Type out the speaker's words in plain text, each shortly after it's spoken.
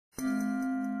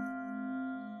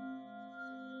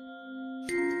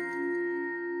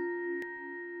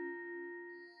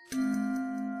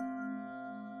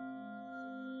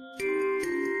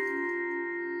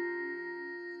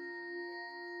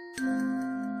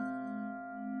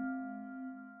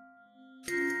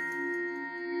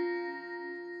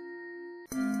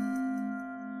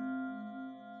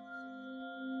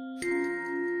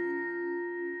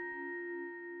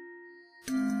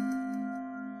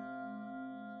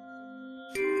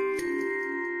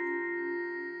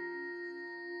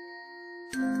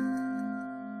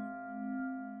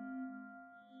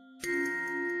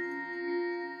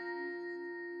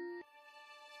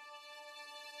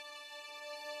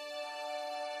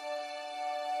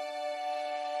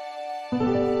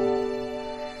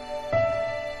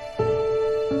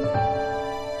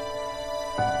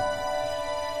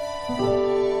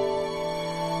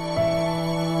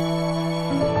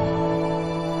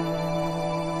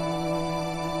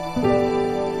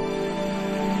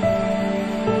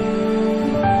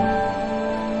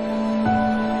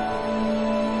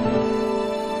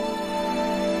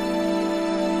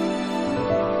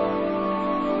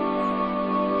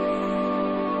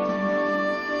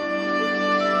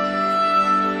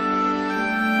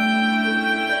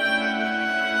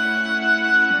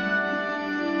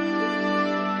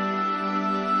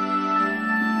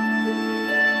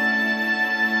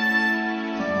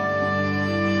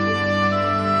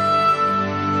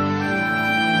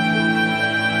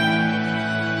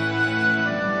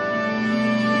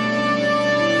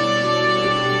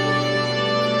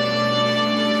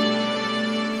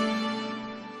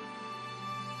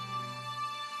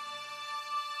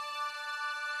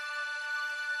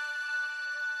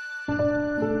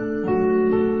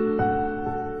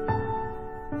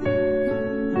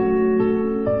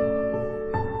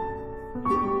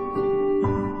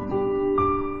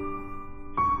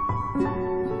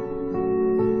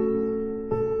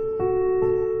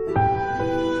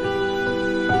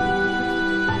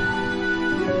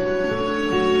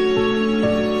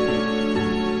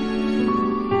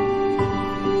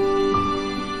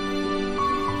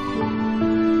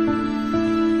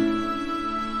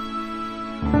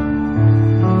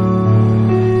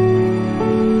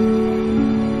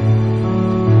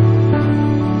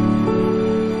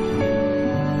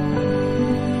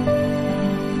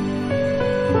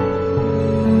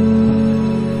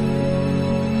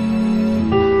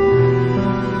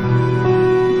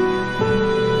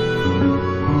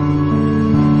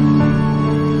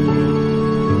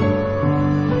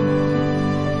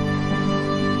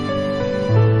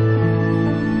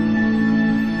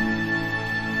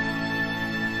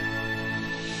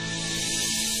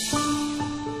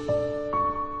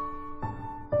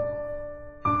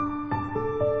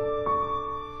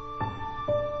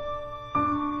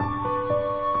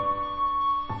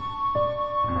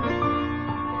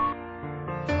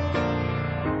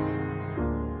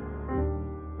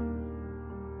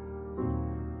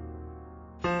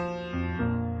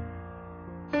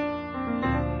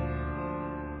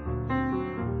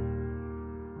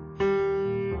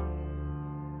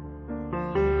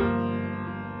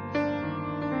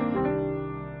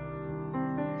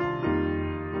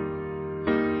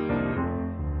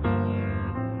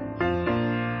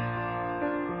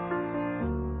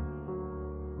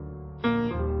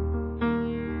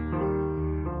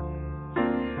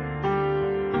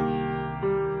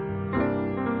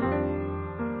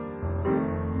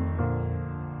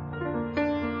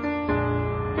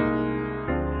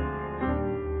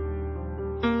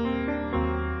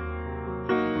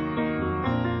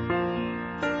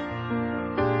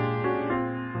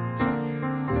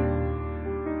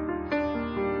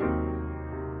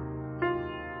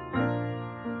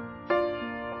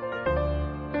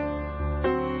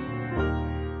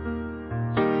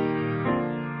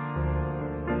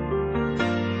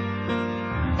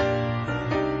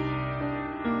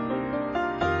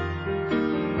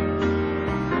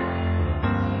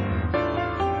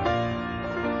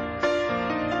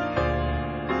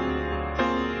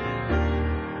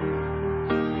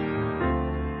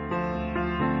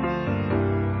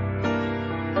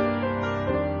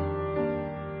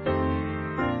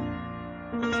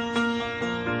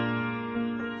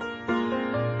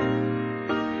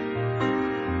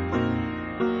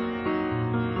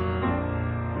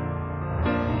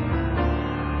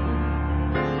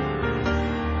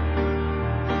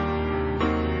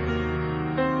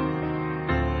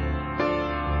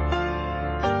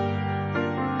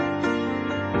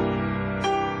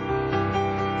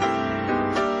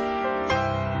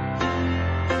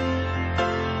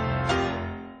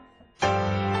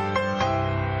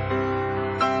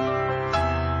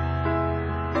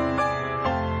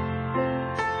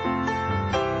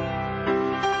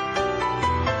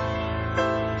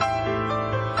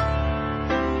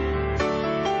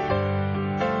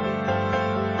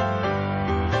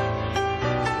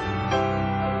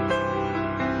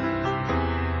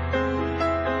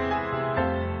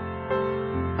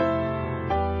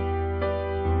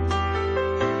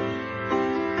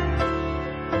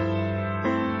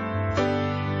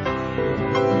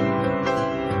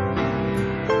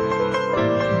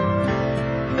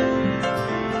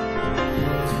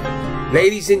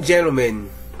Ladies and gentlemen,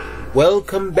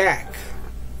 welcome back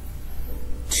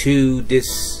to this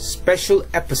special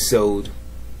episode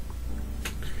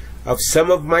of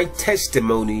some of my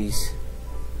testimonies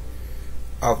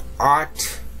of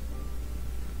art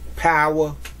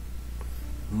power,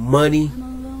 money,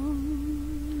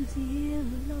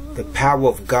 the power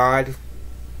of God,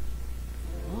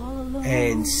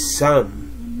 and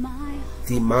some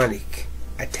demonic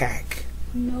attack.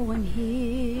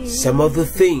 Some of the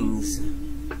things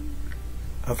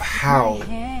of how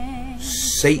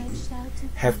Satan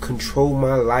have controlled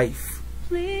my life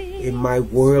in my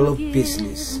world of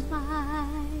business.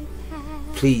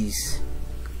 Please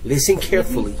listen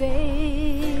carefully,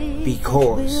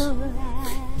 because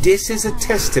this is a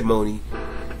testimony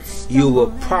you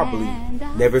will probably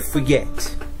never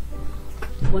forget.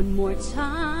 One more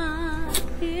time.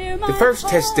 The first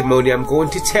testimony I'm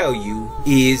going to tell you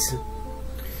is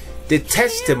the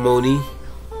testimony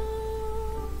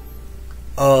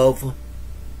of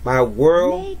my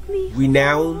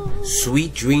world-renowned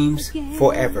Sweet Dreams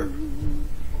Forever,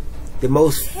 the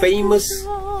most famous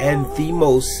and the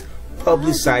most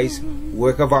publicized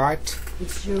work of art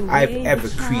I've ever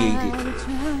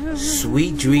created.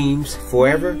 Sweet Dreams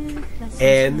Forever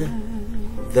and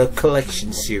the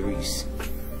Collection Series.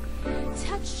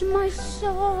 Touch my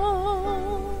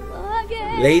soul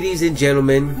again. Ladies and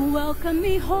gentlemen, Welcome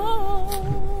me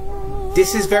home.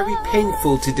 this is very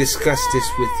painful to discuss this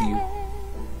with you,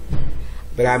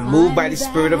 but I'm moved by the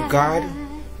Spirit of God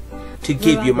to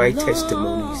give you my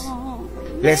testimonies.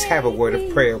 Let's have a word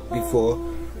of prayer before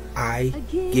I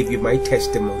give you my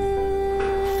testimony.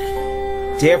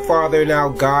 Dear Father and our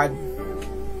God,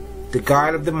 the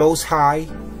God of the Most High,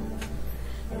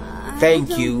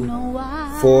 thank you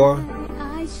for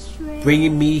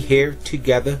bringing me here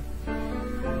together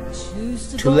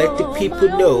to let the people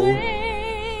know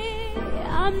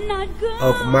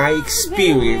of my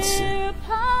experience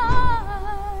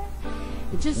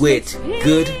with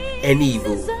good and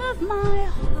evil,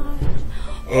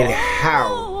 and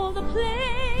how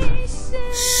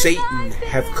Satan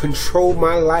have controlled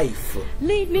my life,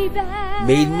 made me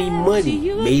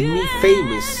money, made me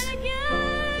famous,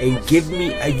 and give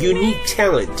me a unique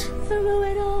talent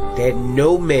that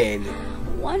no man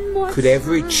could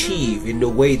ever achieve in the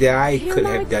way that I could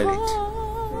have done it.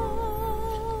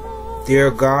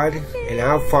 Dear God and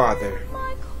our Father,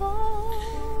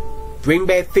 bring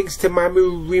back things to my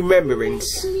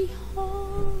remembrance,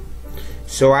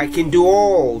 so I can do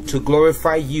all to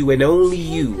glorify you and only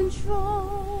you.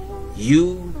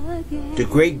 You, the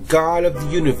great God of the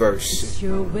universe,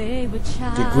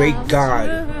 the great God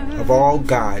of all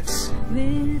gods,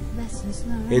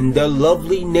 in the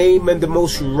lovely name and the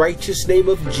most righteous name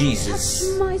of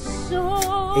Jesus.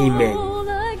 Amen.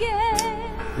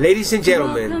 Ladies and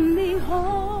gentlemen,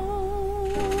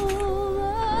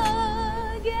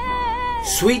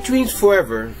 Sweet Dreams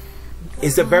Forever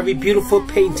is a very beautiful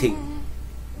painting,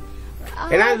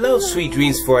 and I love Sweet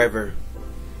Dreams Forever.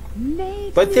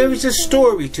 But there is a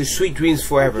story to Sweet Dreams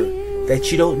Forever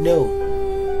that you don't know.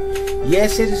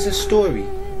 Yes, it is a story.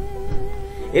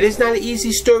 It is not an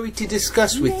easy story to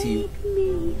discuss with you,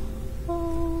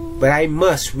 but I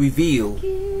must reveal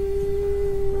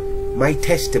my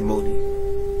testimony.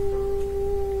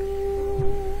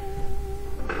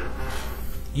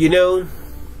 You know,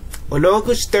 on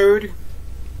August 3rd,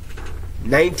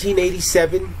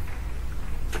 1987,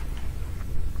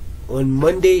 on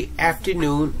Monday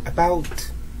afternoon,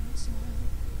 about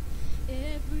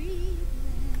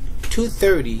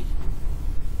 2:30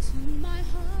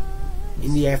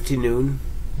 in the afternoon,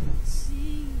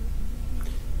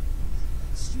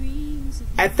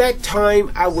 at that time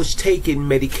I was taking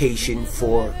medication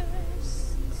for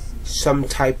some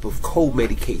type of cold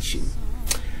medication.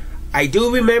 I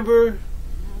do remember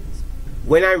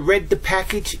when I read the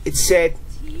package, it said,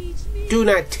 do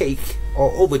not take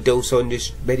or overdose on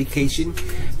this medication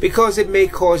because it may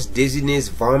cause dizziness,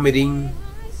 vomiting,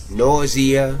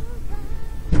 nausea,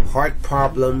 heart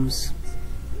problems,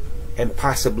 and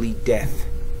possibly death.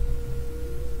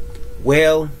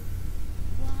 Well,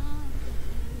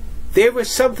 there was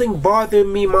something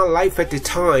bothering me in my life at the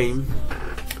time,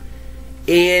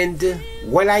 and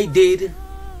what I did,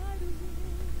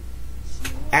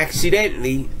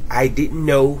 accidentally, I didn't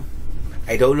know,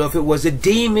 I don't know if it was a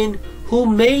demon who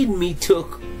made me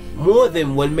took more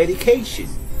than one medication,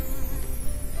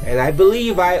 and I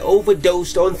believe I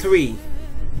overdosed on 3.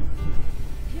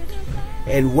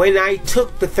 And when I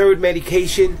took the 3rd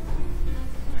medication,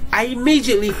 I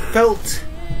immediately felt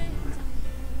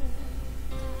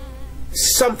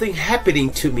something happening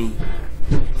to me,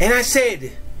 and I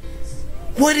said,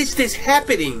 what is this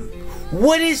happening?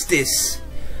 What is this?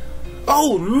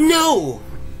 Oh no!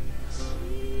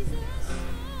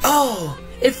 Oh,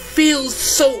 it feels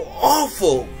so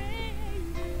awful.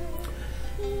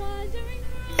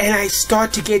 And I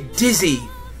start to get dizzy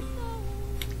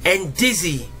and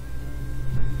dizzy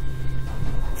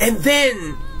And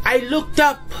then I looked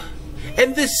up,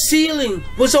 and the ceiling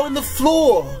was on the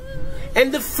floor,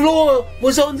 and the floor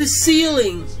was on the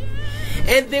ceiling,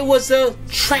 and there was a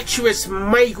treacherous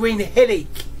migraine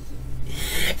headache.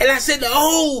 And I said,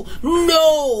 oh,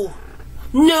 no,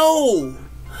 no.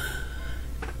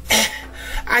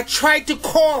 I tried to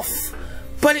cough,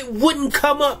 but it wouldn't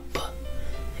come up,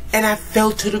 and I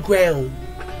fell to the ground.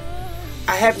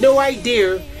 I have no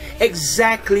idea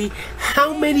exactly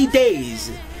how many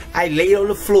days I laid on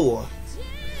the floor,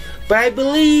 but I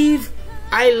believe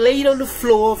I laid on the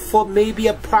floor for maybe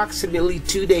approximately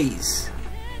 2 days.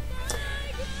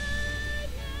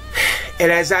 And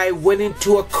as I went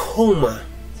into a coma,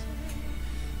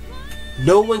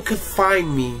 no one could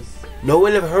find me, no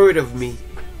one had heard of me.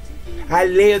 I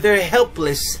lay there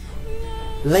helpless,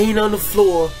 laying on the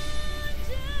floor.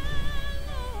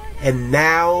 And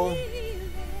now,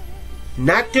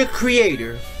 not the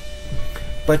creator,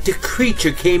 but the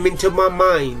creature came into my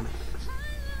mind.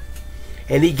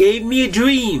 And he gave me a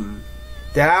dream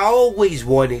that I always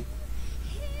wanted.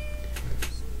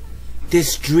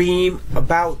 This dream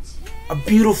about a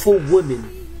beautiful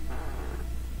woman.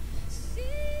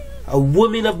 A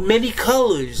woman of many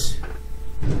colors.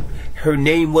 Her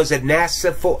name was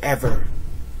VANESSA forever.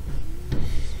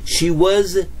 She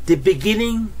was the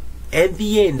beginning and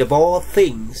the end of all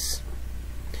things.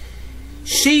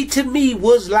 She to me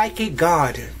was like a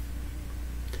god.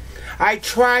 I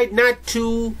tried not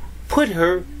to put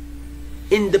her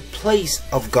in the place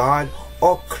of God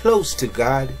or close to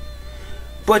God,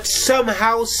 but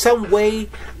somehow, some way,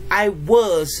 I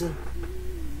was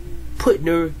putting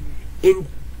her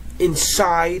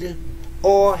inside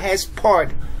or as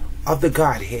part of the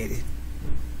Godhead.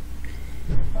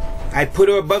 I put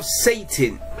her above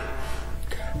Satan.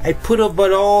 I put her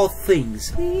above all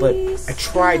things, but I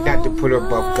tried not to put her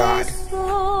above God,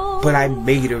 but I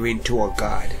made her into a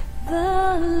God.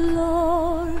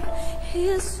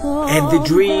 And the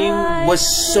dream was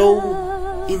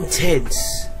so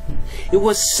intense. It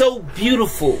was so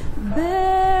beautiful.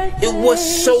 It was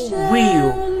so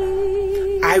real.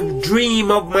 I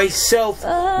dream of myself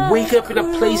wake up in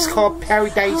a place called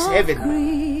Paradise Heaven.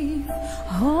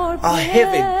 A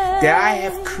heaven that I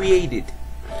have created.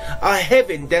 A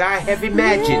heaven that I have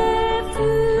imagined.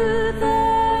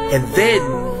 And then,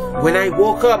 when I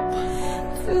woke up,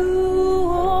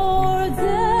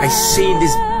 I seen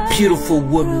this beautiful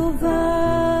woman.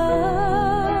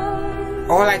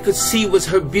 All I could see was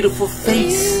her beautiful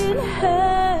face.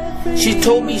 She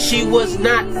told me she was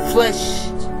not flesh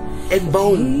and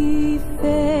bone,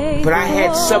 but I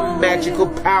had some magical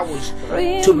powers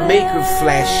to make her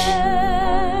flesh.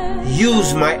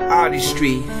 Use my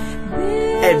artistry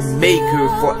and make her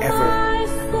forever.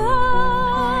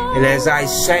 And as I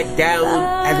sat down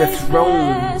at the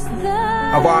throne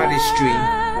of artistry,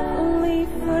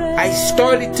 I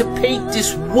started to paint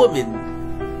this woman,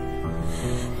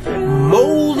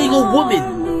 molding a woman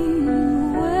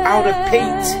out of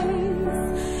paint.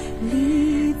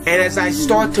 And as I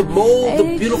start to mold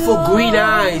the beautiful green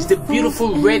eyes, the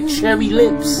beautiful red cherry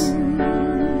lips,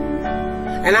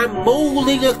 and I'm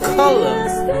molding a color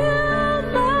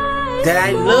that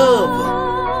I love,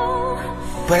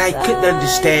 but I couldn't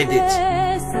understand it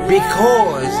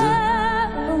because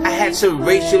I had some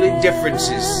racial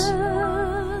indifferences.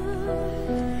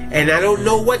 And I don't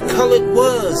know what color it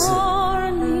was,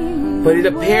 but it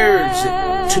appears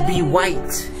to be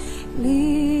white.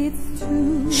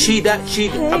 She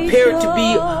appeared to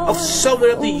be of someone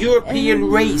of the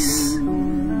European race.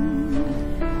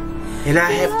 And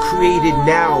I have created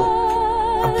now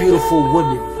a beautiful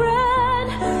woman.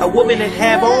 A woman that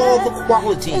have all the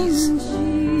qualities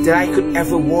that I could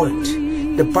ever want.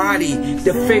 The body,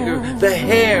 the figure, the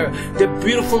hair, the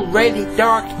beautiful red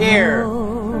dark hair,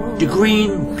 the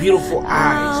green beautiful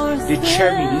eyes, the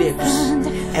cherry lips,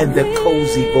 and the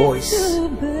cozy voice.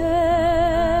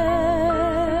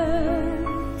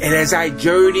 And as I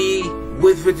journey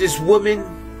with this woman,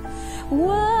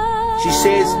 she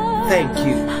says, thank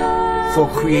you for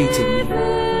creating me.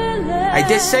 I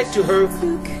just said to her,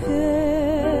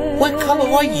 what color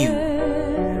are you?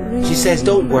 She says,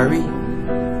 don't worry.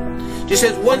 She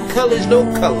says, one color is no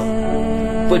color,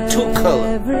 but two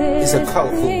color is a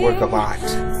colorful work of art.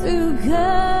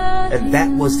 And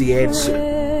that was the answer.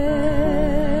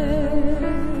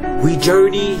 We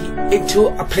journey into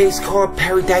a place called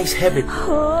Paradise Heaven,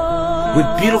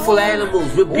 with beautiful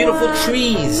animals, with beautiful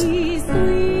trees.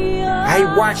 I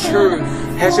watch her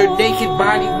as her naked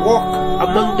body walk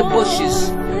among the bushes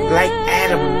like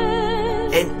Adam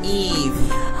and Eve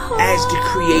as the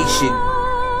creation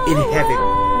in heaven.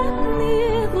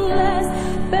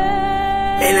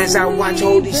 And as I watch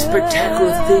all these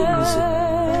spectacular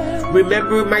things,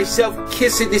 remembering myself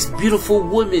kissing this beautiful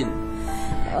woman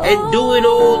and doing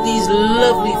all these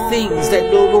lovely things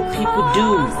that normal people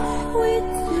do,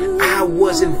 I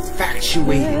was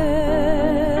infatuated.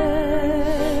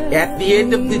 At the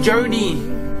end of the journey,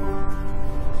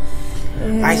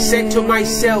 I said to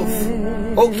myself,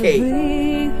 okay,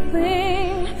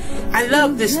 I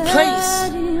love this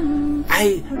place.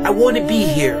 I want to be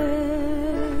here.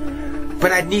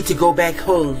 But I need to go back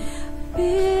home.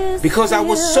 Because I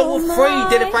was so afraid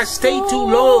that if I stay too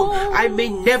long, I may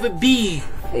never be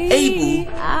able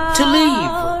to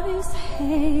leave.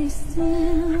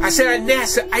 I said,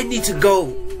 Anassa, I need to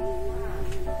go.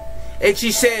 And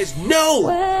she says, no,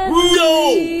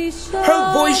 no.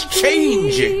 Her voice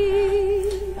changed.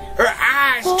 Her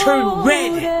eyes turned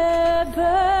red.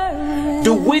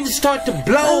 The wind started to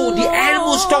blow. The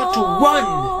animals started to run.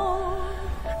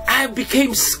 I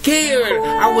became scared.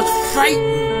 I was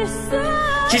frightened.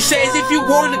 She says, if you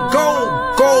want to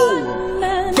go,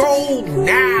 go. Go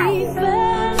now.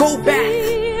 Go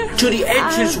back to the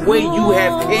entrance where you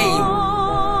have came.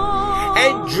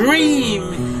 And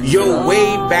dream your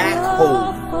way back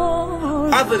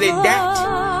home. Other than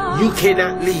that, you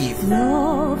cannot leave.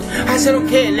 I said,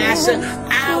 okay, Anassa,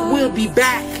 I will be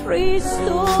back. Please,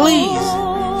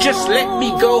 just let me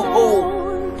go home.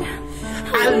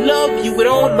 I love you with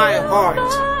all my heart.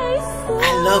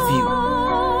 I love you.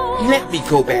 Let me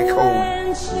go back home.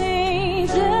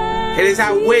 And as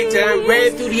I went and I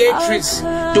ran through the entrance,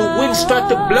 the wind started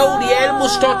to blow, the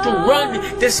animals started to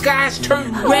run, the skies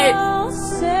turned red.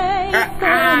 Her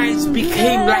eyes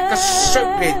became like a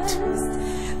serpent.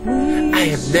 I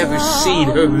have never seen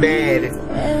her mad.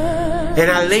 And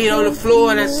I laid on the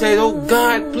floor and I said, oh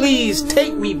God, please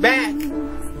take me back.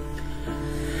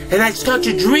 And I start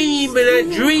to dream and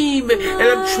I dream and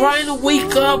I'm trying to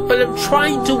wake up and I'm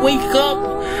trying to wake up.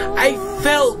 I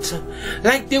felt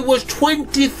like there was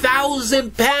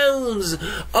 20,000 pounds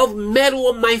of metal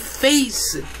on my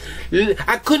face.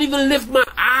 I couldn't even lift my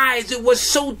eyes. It was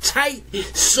so tight,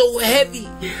 so heavy.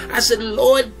 I said,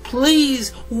 Lord,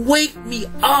 please wake me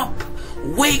up.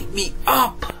 Wake me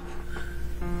up.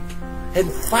 And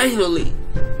finally,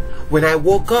 when I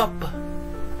woke up,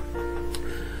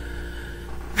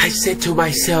 I said to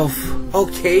myself,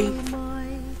 okay,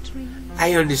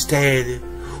 I understand.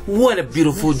 What a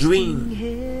beautiful dream.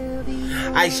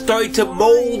 I started to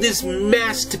mold this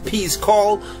masterpiece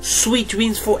called Sweet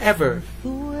Dreams Forever.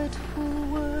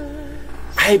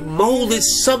 I molded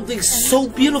something so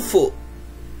beautiful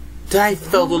that I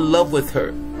fell in love with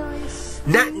her,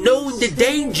 not knowing the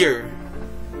danger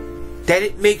that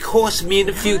it may cost me in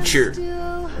the future.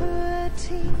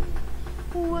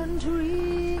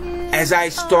 As I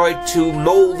start to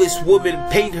mold this woman,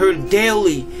 paint her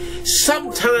daily,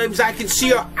 sometimes I can see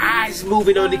her eyes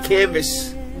moving on the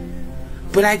canvas.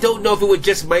 But I don't know if it was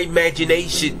just my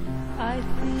imagination.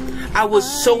 I was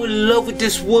so in love with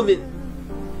this woman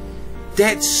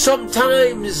that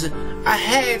sometimes I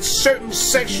had certain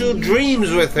sexual dreams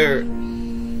with her.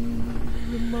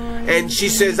 And she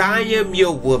says, I am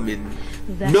your woman.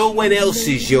 No one else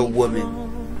is your woman.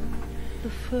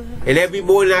 And every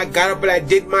morning I got up and I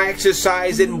did my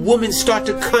exercise and women start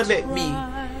to come at me,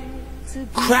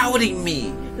 crowding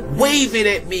me, waving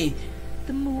at me.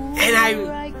 And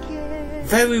I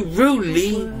very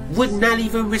rudely would not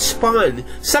even respond.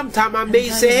 Sometimes I may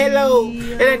say hello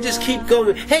and I just keep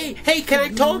going. Hey, can I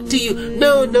talk to you?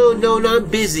 No, I'm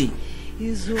busy.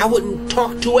 I wouldn't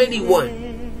talk to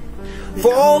anyone.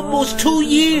 For almost 2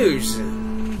 years,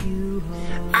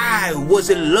 I was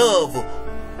in love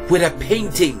with a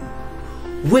painting,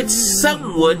 with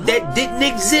someone that didn't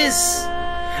exist.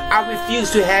 I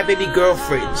refused to have any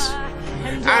girlfriends.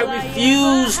 I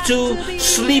refused to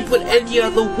sleep with any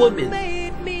other woman.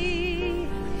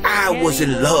 I was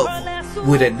in love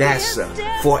with Anassa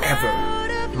forever.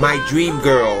 My dream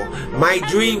girl, my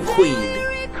dream queen,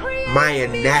 my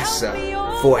Anassa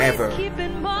forever.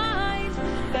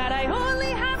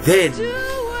 Then,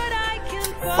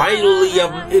 finally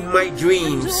in my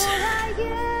dreams,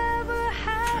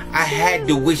 I had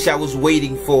the wish I was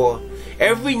waiting for.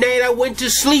 Every night I went to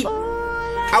sleep,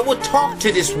 I would talk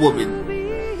to this woman.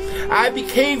 I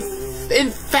became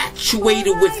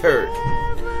infatuated with her.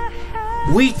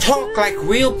 We talked like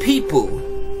real people.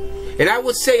 And I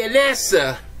would say,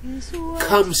 Anassa,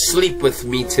 come sleep with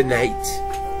me tonight.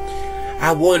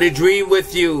 I want to dream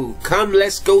with you. Come,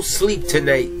 let's go sleep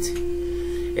tonight.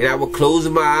 And I would close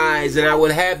my eyes and I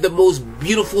would have the most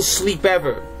beautiful sleep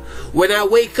ever. When I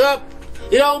wake up,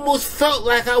 it almost felt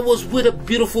like I was with a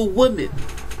beautiful woman.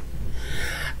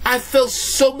 I felt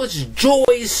so much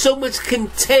joy, so much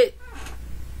content.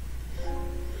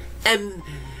 And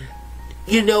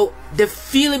you know, the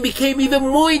feeling became even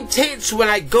more intense when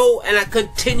I go and I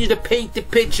continue to paint the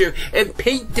picture and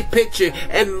paint the picture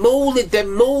and mold it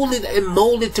and mold it and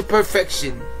mold it to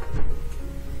perfection.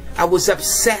 I was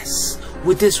obsessed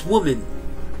with this woman.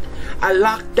 I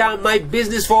locked down my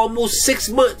business for almost 6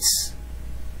 months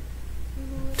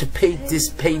to paint this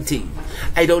painting.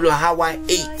 I don't know how I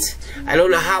ate. I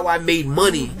don't know how I made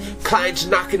money. Clients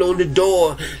knocking on the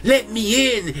door. Let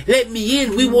me in. Let me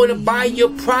in. We want to buy your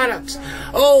products.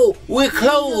 Oh, we're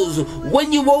closed.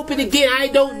 When you open again, I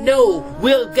don't know.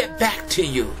 We'll get back to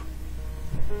you.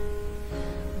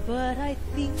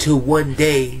 Till one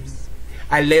day,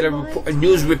 I let a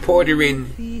news reporter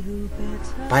in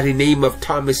by the name of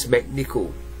Thomas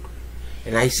McNichol.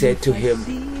 And I said to him,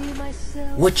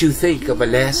 what you think of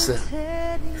VANESSA?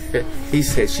 He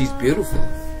said, she's beautiful.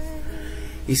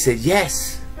 He said,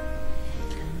 yes,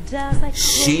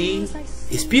 she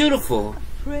is beautiful,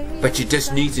 but you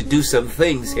just need to do some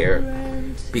things here,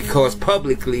 because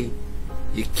publicly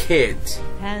you can't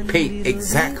paint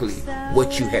exactly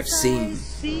what you have seen,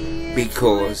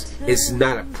 because it's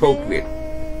not appropriate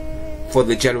for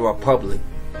the general public.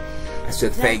 I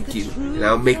said, thank you, and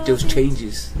I'll make those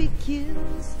changes.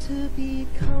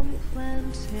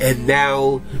 And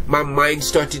now my mind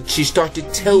she started to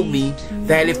tell me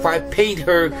that if I paint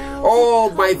her, all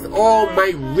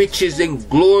my riches and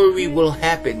glory will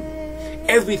happen.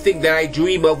 Everything that I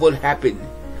dream of will happen.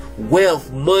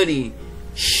 Wealth, money,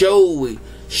 showmanship,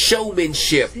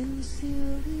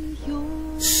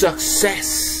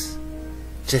 success.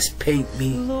 Just paint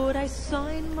me.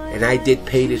 And I did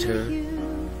painted her.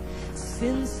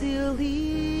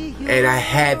 And I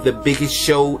had the biggest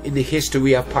show in the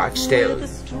history of Pottstown.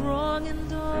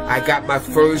 I got my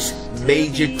first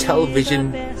major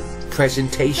television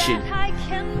presentation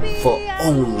for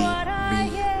only me.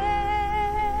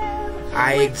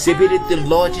 I exhibited the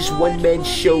largest one-man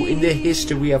show in the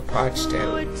history of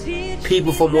Pottstown.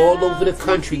 People from all over the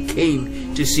country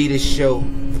came to see this show.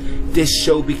 This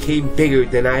show became bigger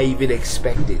than I even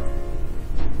expected.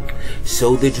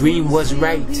 So the dream was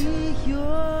right.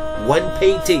 One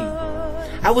painting.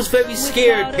 I was very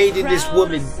scared painting this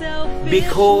woman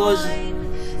because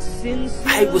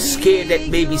I was scared that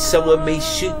maybe someone may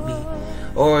shoot me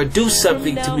or do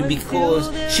something to me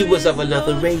because she was of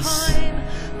another race.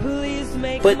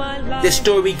 But the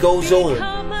story goes on.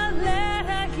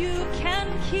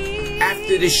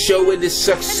 After the show and the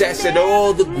success and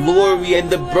all the glory and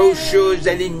the brochures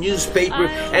and the newspaper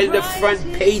and the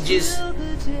front pages,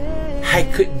 I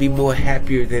couldn't be more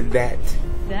happier than that.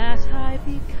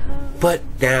 But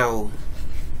now,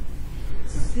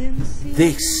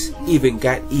 this even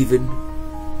got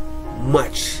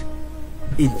much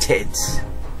intense.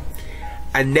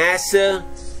 VANESSA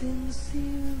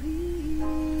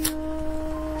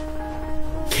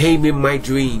came in my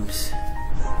dreams.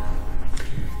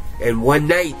 And one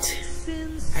night,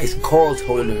 I called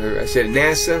on her. I said,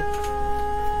 VANESSA,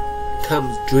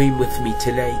 come dream with me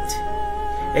tonight.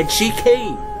 And she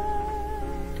came.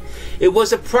 It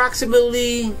was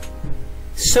approximately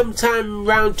sometime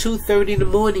around 2:30 in the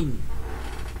morning.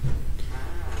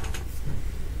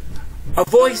 A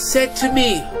voice said to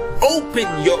me,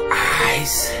 open your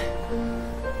eyes.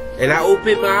 And I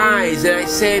opened my eyes and I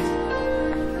said,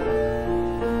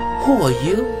 who are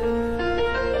you?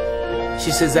 She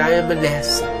says, I am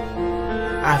VANESSA.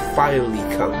 I finally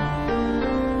come.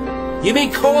 You've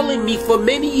been calling me for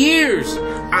many years.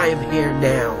 I am here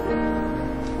now.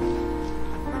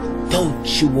 Don't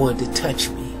you want to touch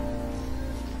me?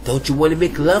 Don't you want to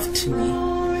make love to me?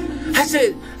 I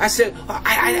said,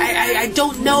 I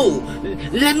don't know.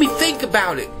 Let me think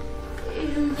about it.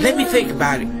 Let me think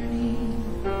about it.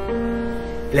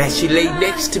 And as she lay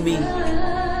next to me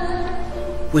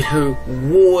with her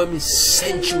warm,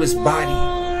 sensuous body,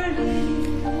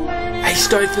 I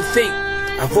started to think.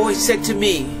 A voice said to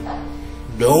me,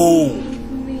 no,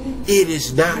 it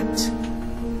is not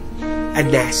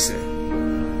VANESSA.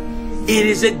 It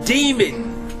is a demon.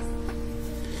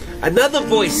 Another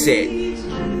voice said,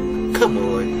 come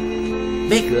on,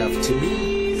 make love to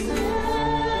me.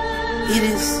 It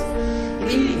is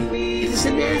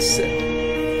VANESSA.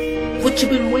 What you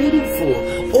been waiting for?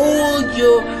 All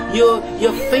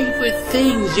your favorite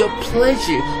things, your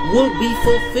pleasure will be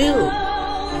fulfilled.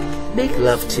 Make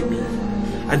love to me.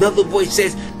 Another voice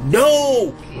says,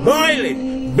 no,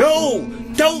 Marlon, no,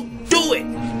 don't do it.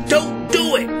 Don't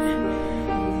do it.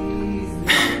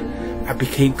 I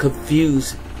became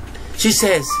confused. She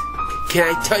says, can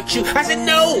I touch you? I said,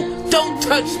 no, don't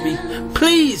touch me.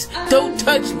 Please, don't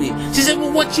touch me. She said,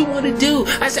 well, what you want to do?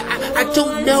 I said, I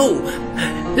don't know.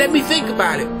 Let me think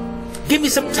about it. Give me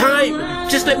some time.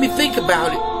 Just let me think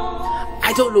about it.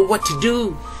 I don't know what to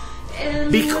do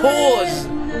because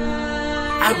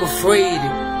I'm afraid.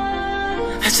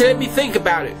 I said, let me think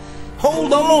about it.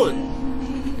 Hold on.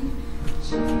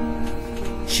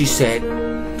 She said,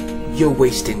 you're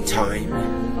wasting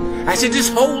time. I said,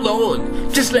 just hold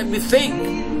on. Just let me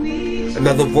think.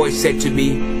 Another voice said to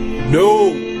me,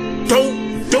 no,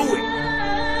 don't do it.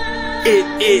 It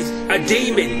is a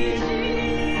demon.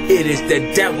 It is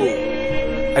the devil.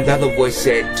 Another voice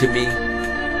said to me,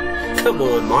 come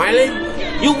on,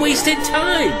 Marlon. You're wasting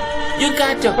time. You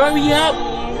got to hurry up.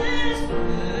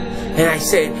 And I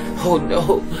said, oh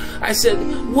no. I said,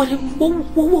 what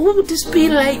would this be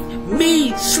like?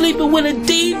 Me sleeping with a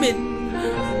demon,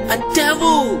 a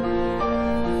devil,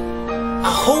 a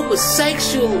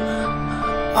homosexual,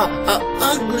 a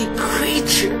ugly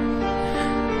creature.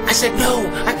 I said, no,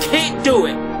 I can't do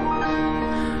it.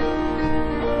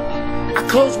 I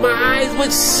closed my eyes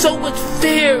with so much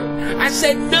fear. I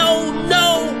said, no,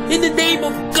 no, in the name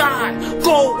of God,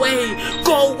 go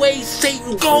away,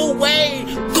 Satan, go away,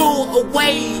 go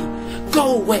away,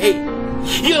 go away.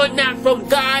 You're not from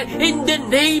God. In the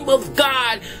name of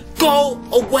God, go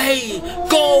away,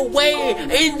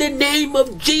 in the name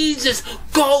of Jesus,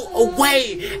 go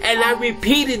away. And I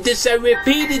repeated this,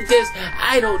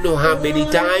 I don't know how many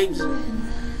times.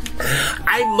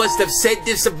 I must have said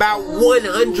this about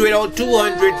 100 or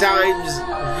 200 times.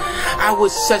 I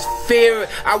was such fear.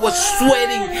 I was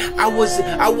sweating. I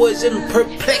was in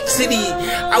perplexity.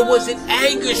 I was in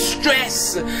anger,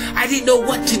 stress. I didn't know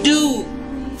what to do.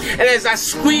 And as I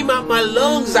screamed out my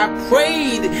lungs, I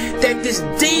prayed that this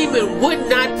demon would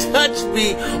not touch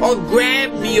me or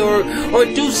grab me or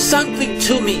do something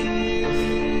to me.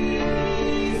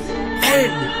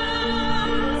 And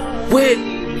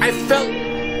when I felt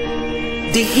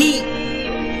the heat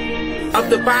of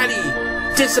the body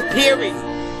disappearing,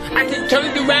 I then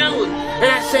turned around and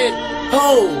I said,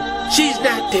 oh, she's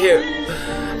not there.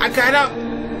 I got up,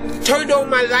 turned on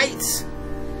my lights,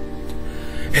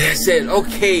 and I said,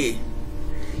 okay,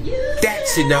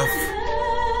 that's enough.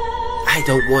 I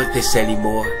don't want this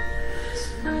anymore.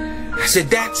 I said,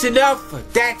 that's enough.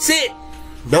 That's it.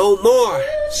 No more.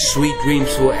 Sweet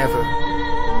dreams forever.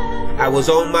 I was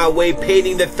on my way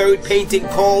painting the third painting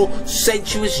called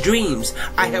Sensuous Dreams.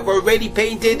 I have already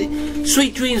painted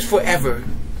Sweet Dreams Forever,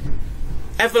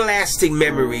 Everlasting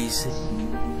Memories,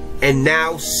 and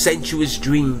now Sensuous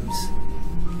Dreams.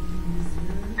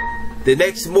 The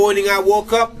next morning I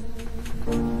woke up,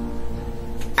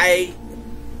 I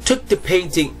took the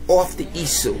painting off the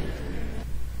easel.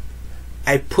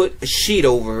 I put a sheet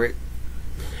over it,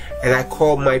 and I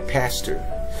called my pastor.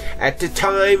 At the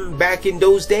time, back in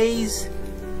those days,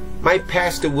 my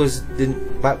pastor was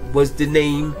the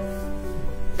name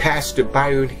Pastor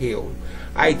Byron Hill.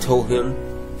 I told him,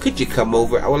 could you come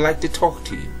over? I would like to talk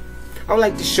to you. I would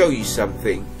like to show you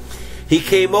something. He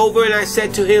came over and I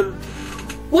said to him,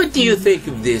 what do you think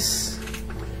of this?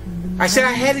 I said,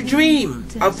 I had a dream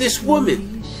of this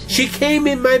woman. She came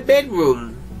in my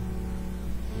bedroom.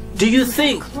 Do you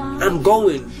think I'm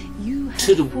going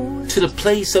to the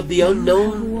place of the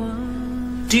unknown?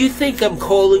 Do you think I'm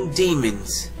calling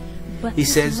demons? He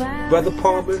says, Brother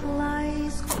Palmer,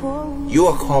 you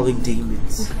are calling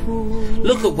demons.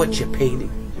 Look at what you're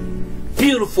painting.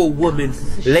 Beautiful woman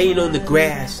laying on the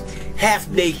grass, half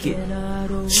naked,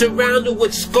 surrounded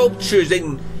with sculptures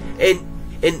and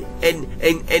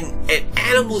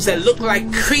animals that look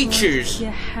like creatures,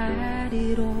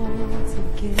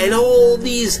 and all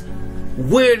these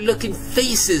weird looking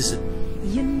faces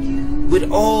with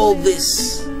all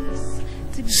this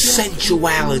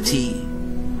sensuality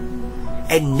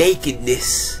and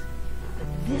nakedness.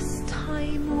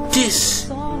 This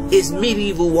is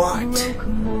medieval art.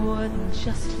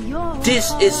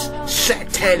 This is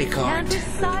satanic art.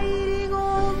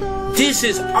 This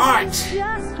is art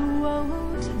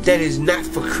that is not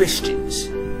for Christians.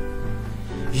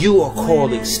 You are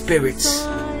calling spirits.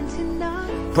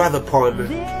 Brother Palmer,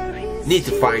 need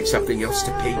to find something else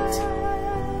to paint.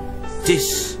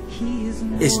 This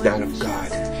is not of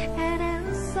God.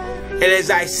 And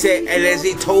as I said, and as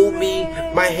he told me,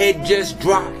 my head just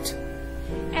dropped.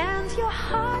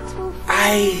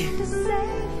 I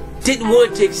didn't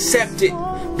want to accept it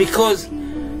because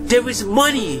there is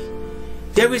money.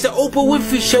 There is an Oprah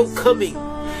Winfrey show coming.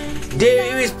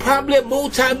 There is probably a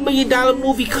multi-million-dollar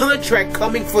movie contract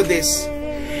coming for this.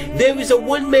 There is a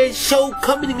one-man show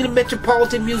coming in the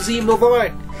Metropolitan Museum of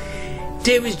Art.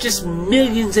 there is just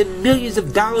millions and millions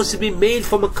of dollars to be made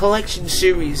from a collection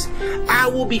series. I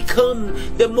will become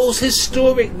the most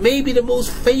historic, maybe the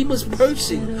most famous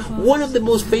person, one of the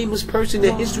most famous person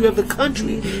in the history of the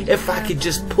country, if I could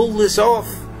just pull this off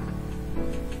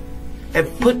and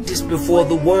put this before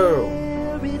the world.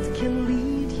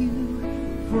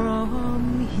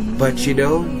 But you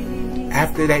know,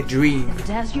 after that dream,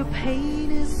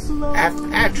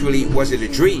 actually it wasn't a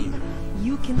dream,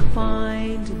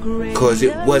 because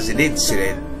it was an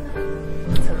incident.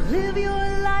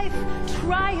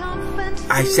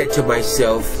 I said to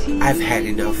myself, I've had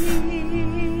enough.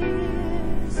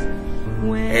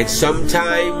 And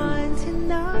sometime,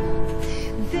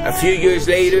 a few years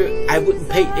later, I wouldn't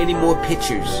paint any more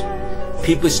pictures.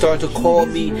 People started to call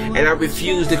me, and I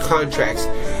refused the contracts.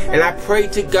 And I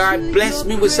prayed to God, bless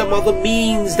me with some other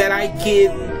means that I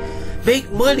can make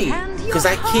money, because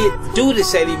I can't do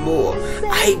this anymore.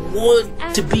 I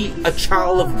want to be a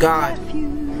child of God.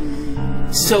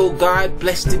 So God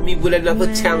blessed me with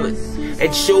another talent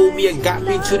and showed me and got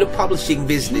me into the publishing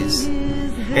business.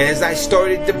 And as I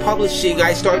started the publishing,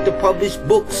 I started to publish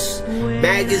books,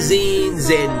 magazines,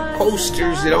 and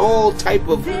posters, and all type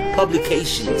of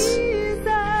publications.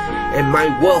 And my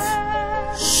wealth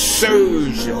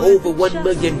surged over $1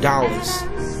 million.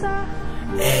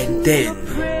 And then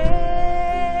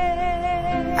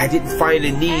I didn't find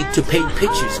a need to paint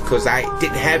pictures because I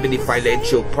didn't have any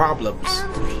financial problems.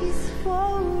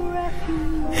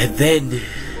 And then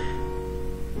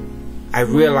I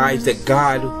realized that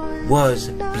God was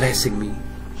blessing me.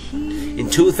 In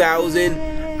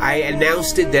 2000, I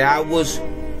announced it that I was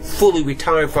fully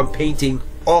retired from painting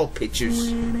all pictures,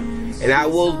 and I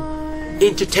will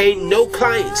entertain no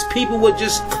clients. People were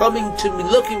just coming to me,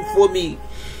 looking for me.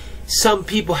 Some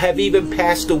people have even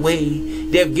passed away.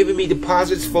 They have given me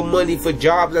deposits for money for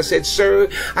jobs. I said, sir,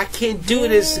 I can't do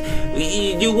this.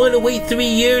 You want to wait 3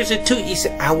 years or 2? He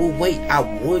said, I will wait. I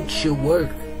want your work.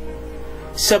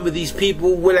 Some of these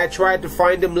people, when I tried to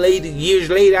find them years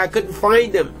later, I couldn't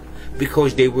find them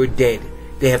because they were dead.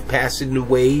 They have passed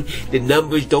away. The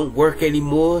numbers don't work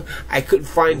anymore. I couldn't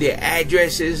find their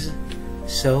addresses.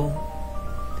 So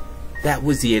that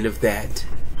was the end of that.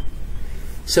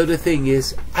 So the thing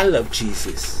is, I love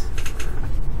Jesus.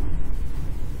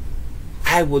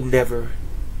 I will never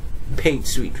paint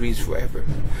sweet dreams forever.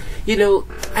 You know,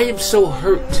 I am so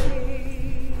hurt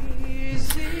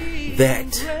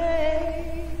that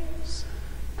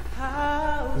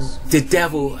the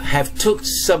devil have took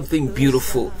something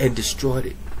beautiful and destroyed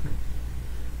it.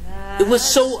 It was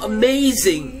so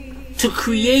amazing to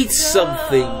create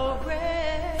something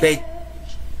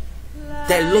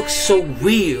that looks so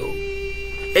real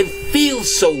and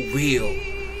feels so real,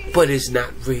 but is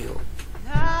not real.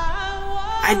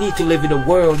 I need to live in a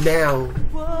world now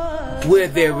where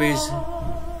there is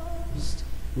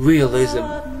realism.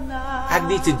 I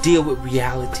need to deal with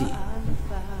reality.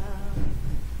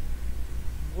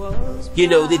 You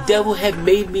know, the devil had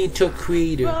made me into a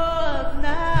creator,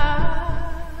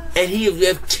 and he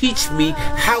have teach me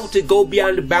how to go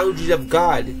beyond the boundaries of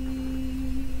God.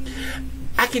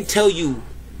 I can tell you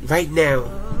right now,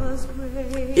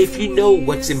 if you know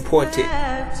what's important,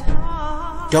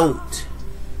 don't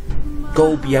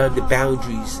go beyond the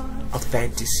boundaries of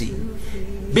fantasy.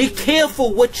 Be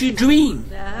careful what you dream,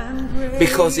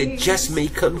 because it just may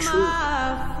come true.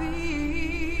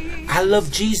 I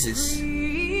love Jesus.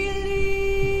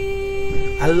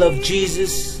 I love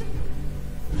Jesus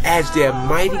as the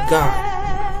Almighty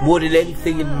God more than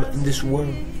anything in this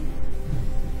world.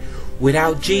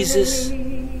 Without Jesus,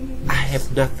 I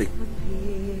have nothing.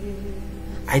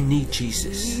 I need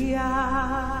Jesus.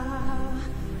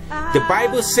 The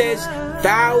Bible says,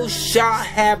 thou shalt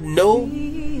have no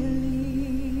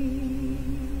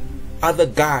other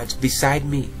gods beside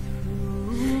me.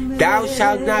 Thou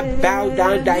shalt not bow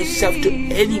down thyself to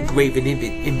any graven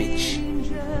image.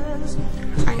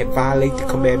 I have violated the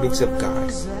commandments of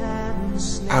God.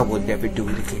 I will never do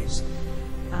it again.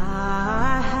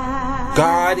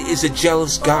 God is a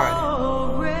jealous God.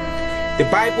 The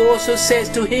Bible also says,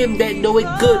 to him that knoweth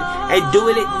good and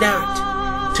doeth it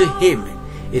not, to him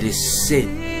it is sin.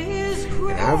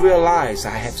 And I realize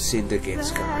I have sinned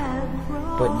against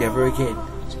God, but never again.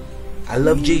 I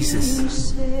love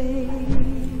Jesus,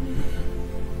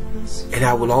 and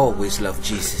I will always love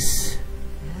Jesus.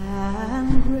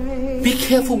 Be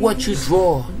careful what you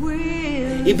draw,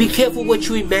 and be careful what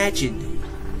you imagine.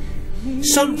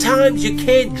 Sometimes you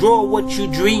can't draw what you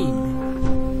dream,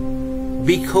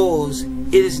 because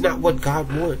it is not what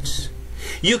God wants.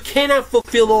 You cannot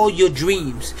fulfill all your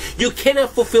dreams. You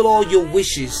cannot fulfill all your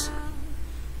wishes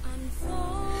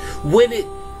when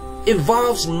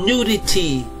involves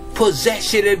nudity,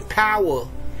 possession and power,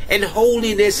 and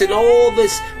holiness, and all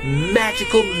this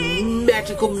magical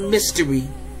mystery,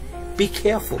 be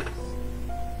careful.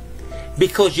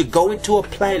 Because you're going to a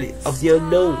planet of the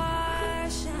unknown.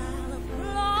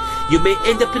 You may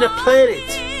end up in a planet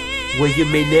where you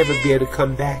may never be able to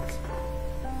come back.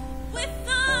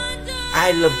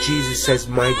 I love Jesus as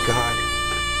my God.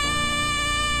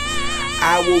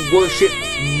 I will worship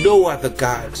no other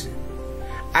gods.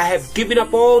 I have given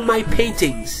up all my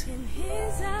paintings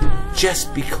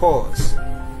just because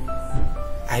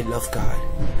I love God.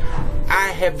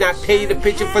 I have not painted a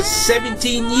picture for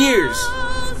 17 years.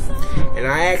 And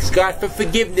I ask God for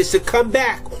forgiveness to come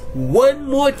back one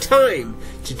more time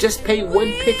to just paint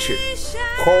one picture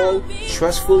called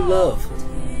Trustful Love.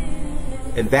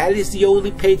 And that is the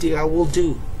only painting I will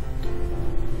do.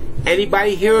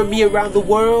 Anybody hearing me around the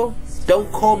world,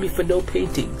 don't call me for no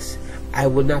paintings. I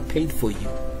will not paint for you.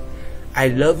 I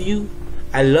love you.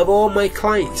 I love all my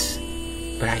clients.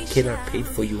 But I cannot paint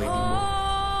for you anymore.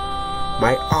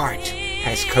 My art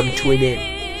has come to an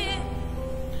end.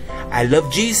 I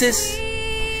love Jesus,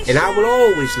 and I will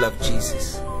always love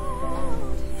Jesus.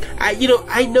 I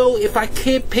know if I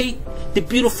can't paint the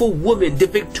beautiful women, the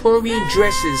Victorian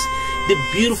dresses, the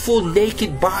beautiful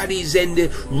naked bodies, and the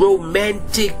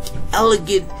romantic,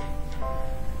 elegant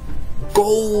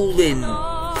gold and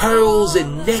pearls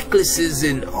and necklaces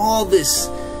and all this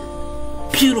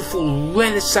beautiful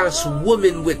Renaissance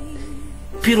woman with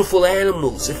beautiful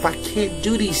animals, if I can't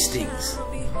do these things,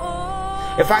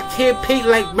 if I can't paint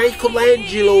like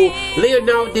Michelangelo,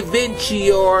 Leonardo da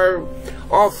Vinci, or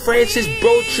Francis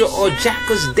Brocha, or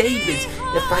Jacques Davis,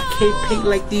 if I can't paint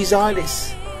like these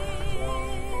artists,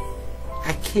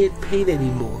 I can't paint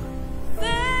anymore.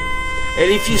 And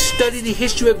if you study the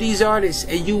history of these artists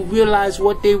and you realize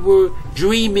what they were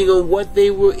dreaming or what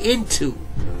they were into,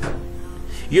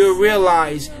 you'll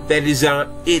realize that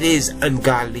it is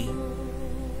ungodly.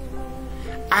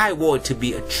 I want to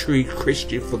be a true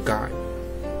Christian for God.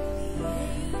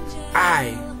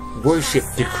 I worship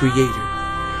the Creator.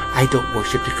 I don't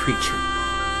worship the creature.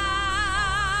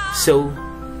 So,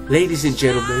 ladies and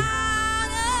gentlemen,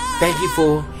 thank you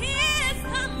for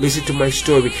listening to my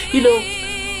story. You know,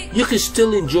 you can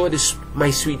still enjoy this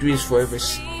My Sweet Dreams Forever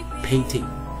painting.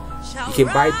 You can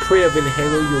buy prayer and hang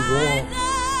on your wall.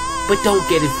 But don't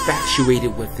get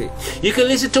infatuated with it. You can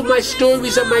listen to my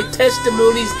stories and my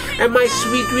testimonies and my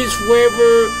Sweet Dreams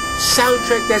Forever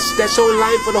soundtrack that's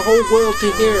online for the whole world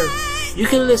to hear. You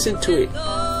can listen to it.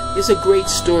 It's a great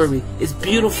story. It's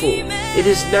beautiful. It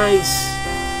is nice.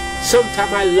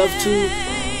 Sometimes I love to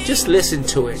just listen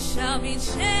to it.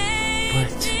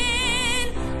 But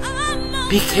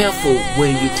be careful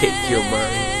where you take your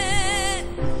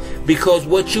mind. Because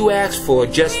what you ask for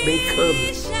just may come.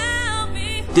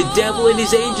 The devil and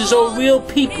his angels are real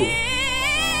people.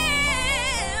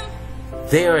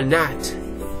 They are not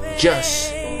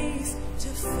just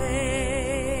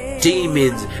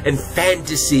demons and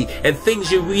fantasy and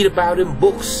things you read about in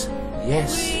books.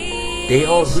 Yes, they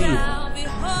are real.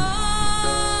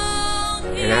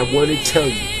 And I want to tell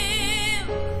you,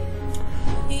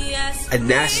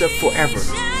 NASA forever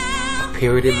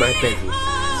appeared in my bedroom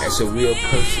as a real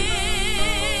person.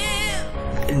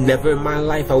 Never in my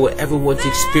life I would ever want to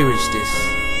experience this.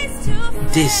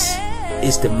 This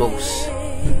is the most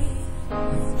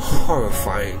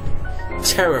horrifying,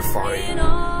 terrifying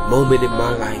moment in my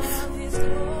life.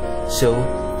 So,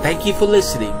 thank you for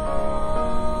listening.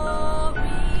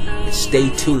 And stay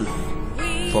tuned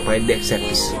for my next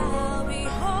episode.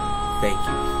 Thank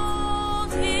you.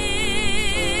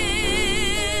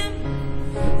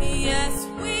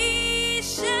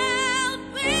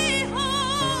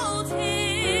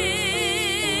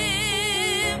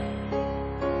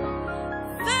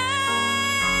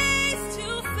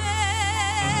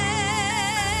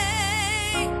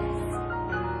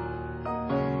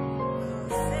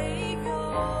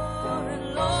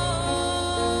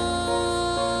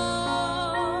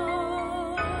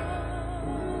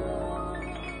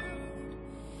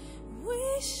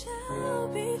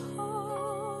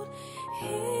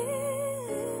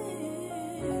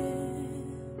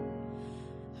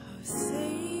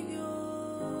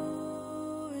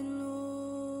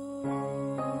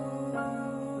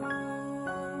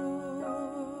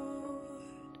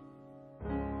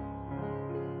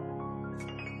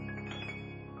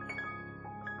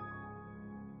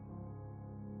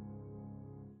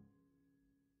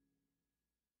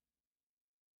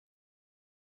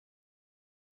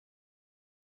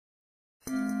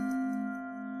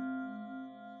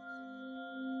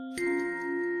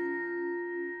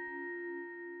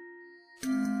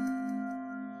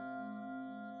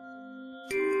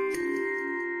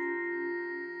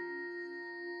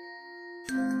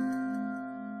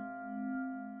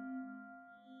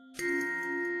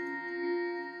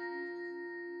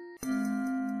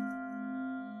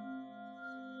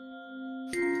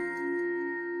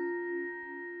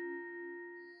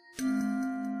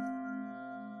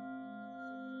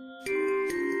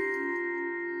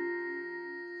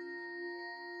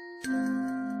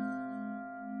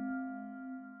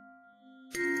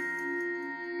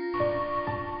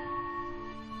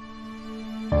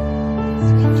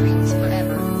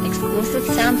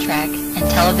 soundtrack and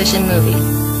television movie.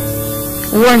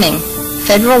 Warning: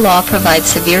 federal law provides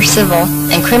severe civil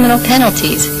and criminal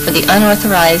penalties for the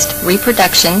unauthorized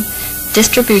reproduction,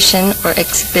 distribution, or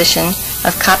exhibition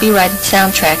of copyrighted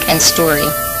soundtrack and story.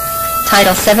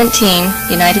 Title 17,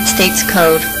 United States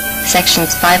Code,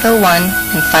 Sections 501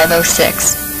 and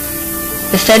 506.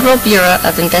 The Federal Bureau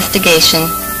of Investigation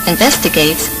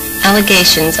investigates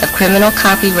allegations of criminal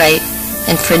copyright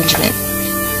infringement.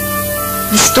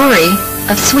 The story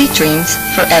of Sweet Dreams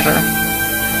Forever.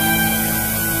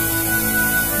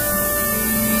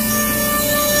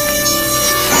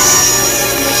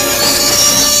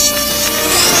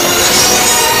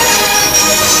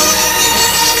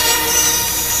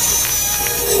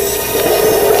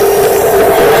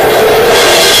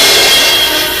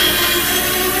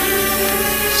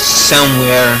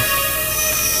 Somewhere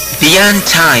beyond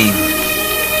time,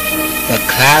 the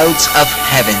clouds of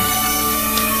heaven,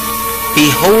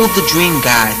 behold the dream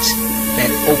gods that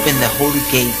open the holy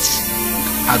gates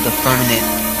of the firmament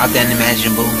of the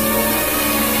unimaginable.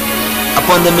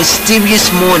 Upon the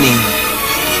mysterious morning,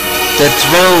 the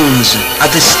thrones of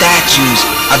the statues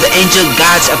of the angel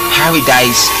gods of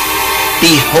paradise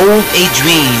behold a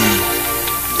dream,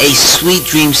 a sweet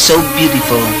dream so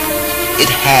beautiful it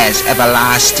has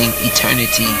everlasting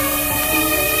eternity.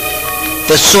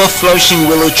 The soft flourishing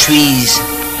willow trees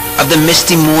of the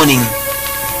misty morning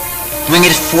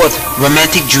bringeth forth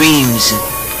romantic dreams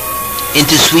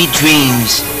into sweet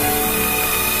dreams.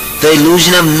 The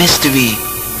illusion of mystery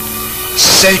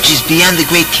searches beyond the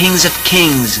great kings of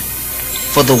kings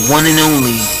for the one and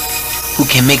only who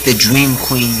can make the dream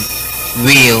queen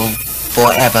real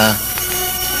forever.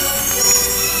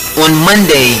 On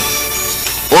Monday,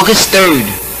 August 3rd,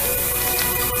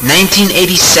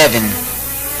 1987,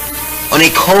 on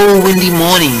a cold windy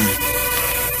morning,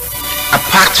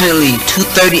 approximately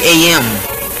 2:30 a.m.,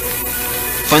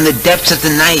 from the depths of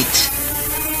the night,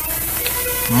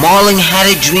 Marlon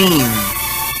had a dream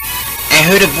and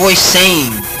heard a voice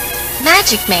saying,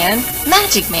 Magic Man,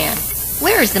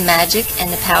 where is the magic and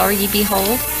the power ye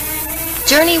behold?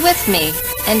 Journey with me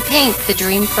and paint the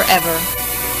dream forever.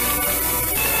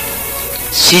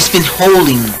 she's been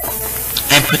holding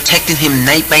and protecting him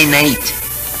night by night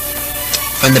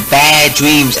from the bad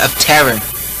dreams of terror.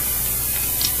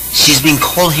 She's been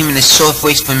calling him in a soft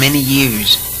voice for many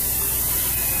years.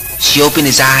 She opened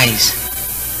his eyes.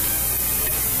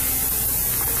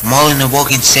 Marlon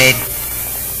awoke and said,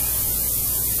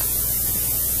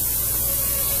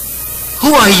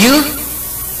 "Who are you?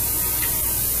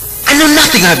 I know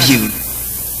nothing of you."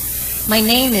 My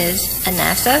name is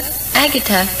Anassa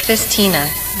Agata Festina,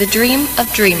 the dream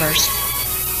of dreamers.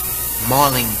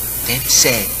 Marlon then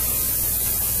said,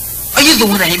 "Are you the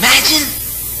one I imagined?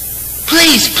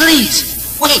 Please,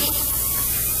 wait.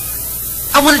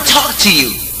 I want to talk to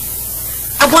you.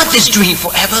 I want this dream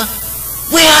forever.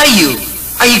 Where are you?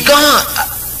 Are you gone?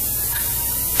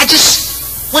 I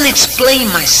just want to explain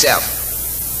myself."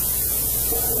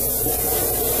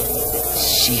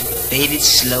 She faded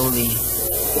slowly.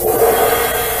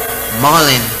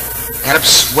 Marlon got up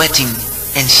sweating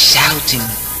and shouting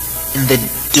in the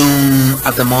doom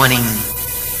of the morning.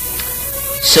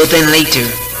 So then later,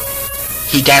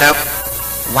 he got up,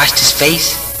 washed his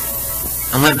face,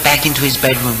 and went back into his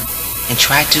bedroom and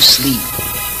tried to sleep,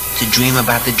 to dream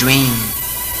about the dream.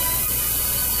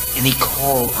 And he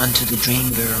called unto the dream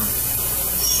girl.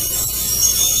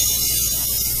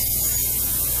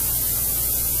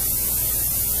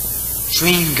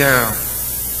 Dream girl,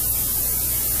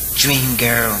 dream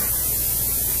girl,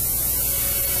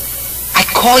 I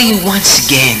call you once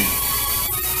again.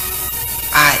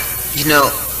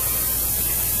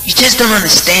 You just don't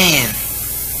understand.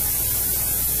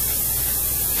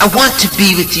 I want to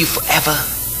be with you forever.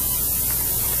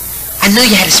 I know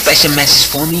you had a special message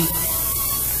for me.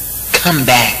 Come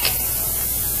back.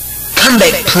 Come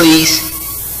back, please.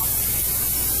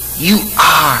 You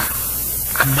are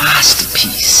a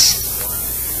masterpiece.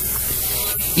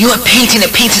 You are painting a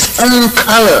painter's own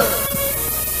color.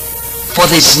 For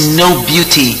there's no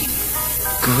beauty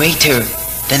greater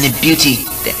than the beauty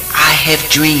that I have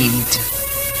dreamed.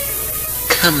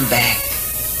 Come back.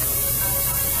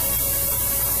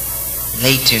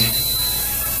 Later,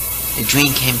 the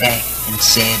dream came back and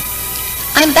said,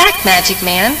 I'm back, Magic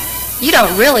Man. You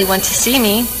don't really want to see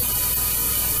me.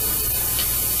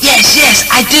 Yes,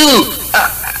 I do.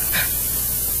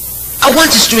 I want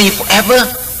this dream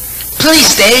forever. Please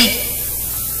stay.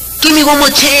 Give me one more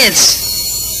chance.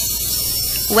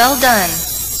 Well done.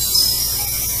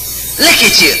 Look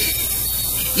at you.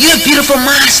 You're a beautiful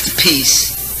masterpiece.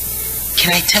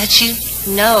 Can I touch you?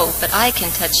 No, but I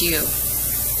can touch you.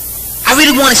 I I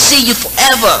really want to see you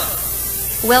forever.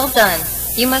 Well done.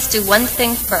 You must do one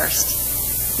thing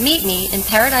first. Meet me in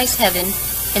Paradise Heaven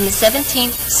in the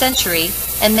 17th century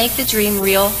and make the dream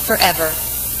real forever.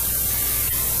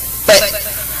 But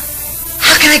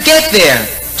how can I get there?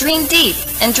 Dream deep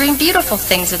and dream beautiful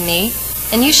things of me,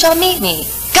 and you shall meet me.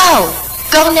 Go!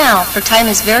 Go now, for time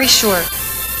is very short.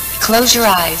 Close your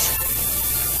eyes.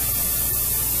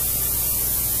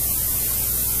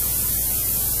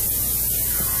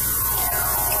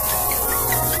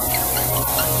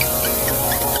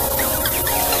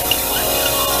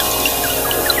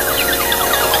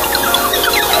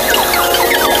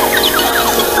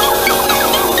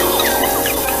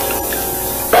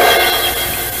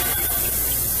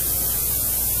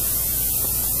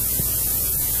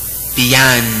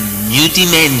 Beyond new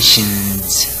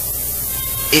dimensions,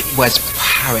 it was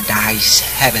Paradise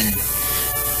Heaven.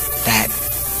 That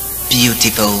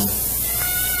beautiful,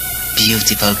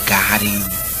 beautiful garden.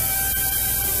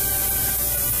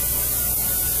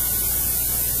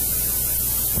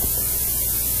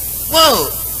 Whoa!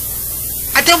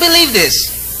 I don't believe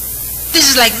this. This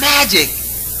is like magic.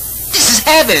 This is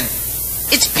heaven.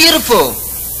 It's beautiful.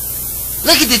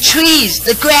 Look at the trees,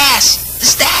 the grass, the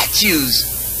statues.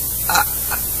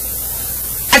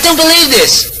 I don't believe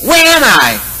this. Where am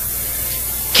I?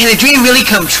 Can a dream really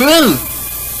come true?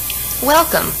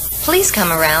 Welcome. Please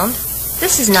come around.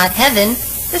 This is not heaven.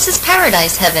 This is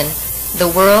Paradise Heaven,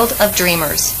 the world of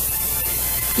dreamers.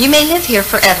 You may live here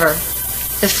forever.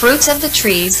 The fruits of the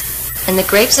trees and the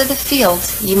grapes of the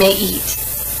fields you may eat.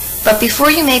 But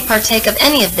before you may partake of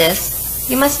any of this,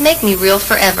 you must make me real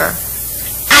forever.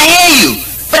 I hear you,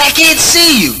 but I can't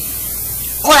see you.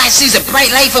 All I see is a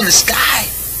bright light from the sky.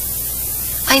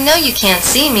 I know you can't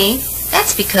see me.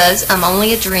 That's because I'm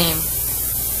only a dream.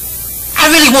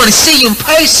 I really want to see you in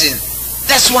person.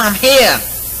 That's why I'm here.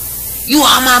 You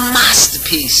are my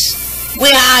masterpiece.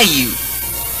 Where are you?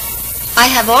 I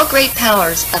have all great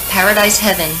powers of Paradise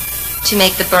Heaven to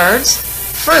make the birds,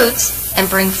 fruits, and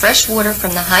bring fresh water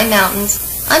from the high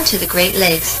mountains unto the great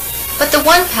lakes. But the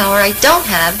one power I don't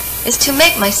have is to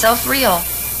make myself real.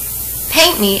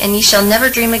 Paint me and ye shall never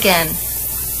dream again.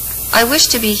 I wish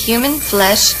to be human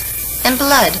flesh and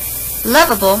blood,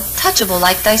 lovable, touchable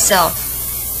like thyself.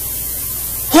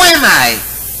 Who am I?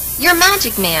 You're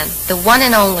Magic Man, the one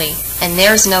and only, and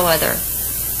there's no other.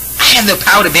 I have the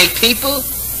power to make people?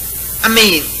 I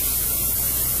mean,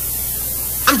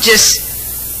 I'm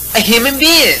just a human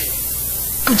being.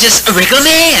 I'm just a regular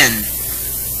man.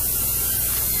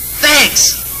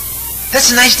 Thanks.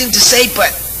 That's a nice thing to say,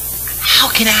 but how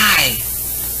can I?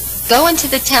 Go into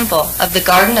the temple of the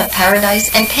Garden of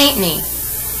Paradise and paint me.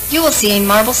 You will see a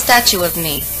marble statue of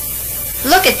me.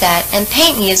 Look at that and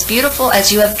paint me as beautiful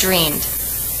as you have dreamed.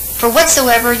 For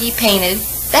whatsoever ye painted,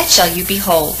 that shall you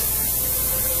behold.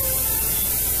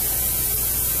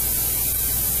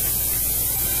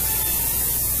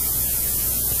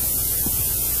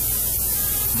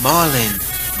 Marlon,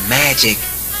 magic,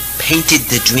 painted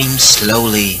the dream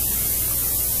slowly.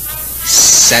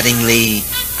 Suddenly,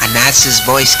 Anasa's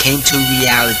voice came to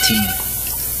reality.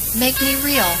 Make me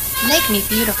real, make me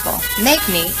beautiful, make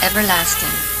me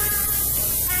everlasting.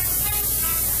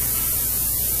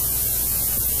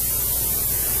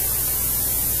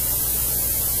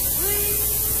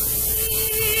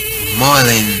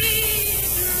 Marlon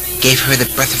gave her the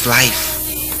breath of life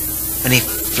on a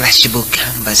flashable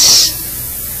canvas.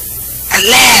 At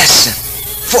last!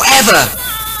 Forever!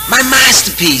 My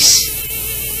masterpiece!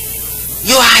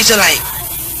 Your eyes are like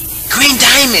green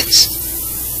diamonds.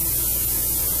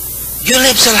 Your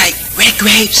lips are like red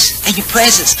grapes, and your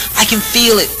presence, I can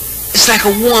feel it. It's like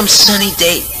a warm sunny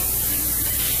day.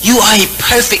 You are a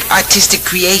perfect artistic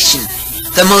creation,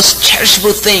 the most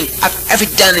cherishable thing I've ever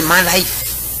done in my life.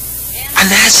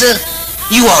 Anasa,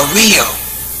 you are real.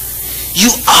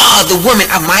 You are the woman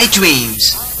of my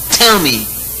dreams. Tell me,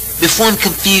 before I'm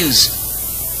confused,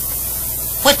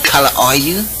 what color are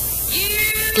you?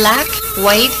 Black,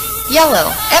 white,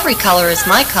 yellow, every color is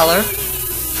my color,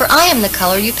 for I am the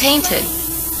color you painted.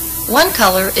 One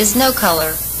color is no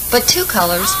color, but two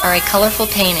colors are a colorful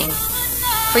painting.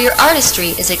 For your artistry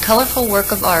is a colorful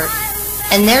work of art,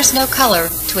 and there's no color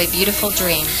to a beautiful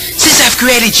dream. Since I've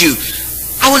created you,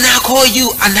 I will now call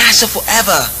you Anasa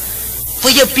forever, for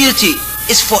your beauty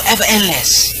is forever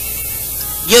endless.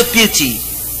 Your beauty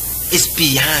is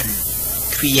beyond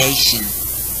creation.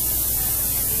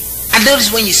 I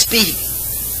notice when you speak,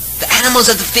 the animals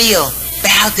of the field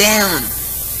bow down,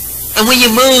 and when you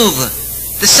move,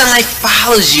 the sunlight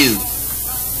follows you.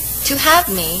 To have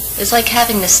me is like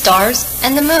having the stars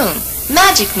and the moon.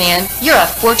 Magic Man, you're a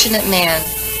fortunate man.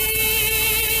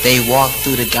 They walked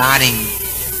through the garden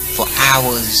for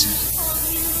hours,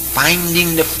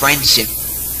 finding the friendship,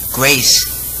 grace,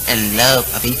 and love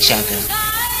of each other.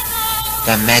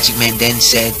 The magic man then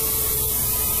said,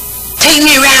 "Take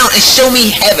me around and show me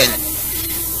heaven.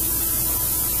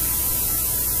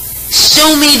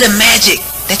 Show me the magic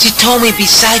that you told me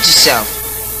beside yourself.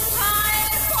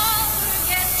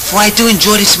 For I do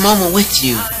enjoy this moment with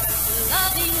you.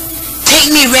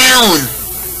 Take me around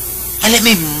and let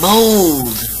me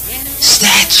mold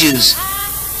statues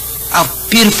of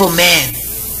beautiful men.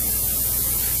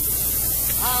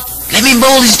 Let me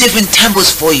mold these different temples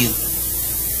for you,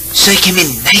 so it can be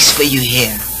nice for you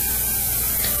here.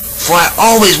 For I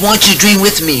always want you to dream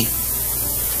with me,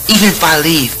 even if I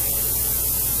leave.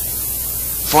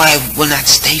 For I will not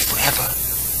stay forever."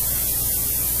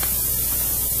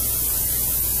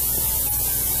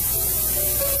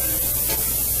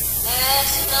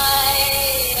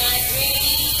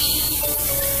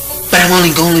 "But I'm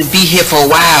only going to be here for a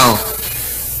while.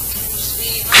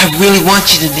 I really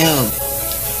want you to know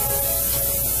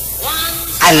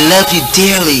I love you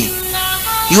dearly.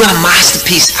 You are a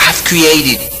masterpiece I've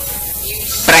created.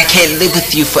 But I can't live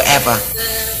with you forever.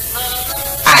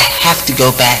 I have to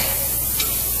go back.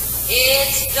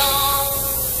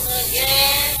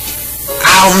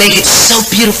 I'll make it so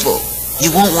beautiful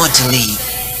you won't want to leave.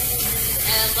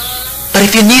 But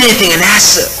if you need anything, an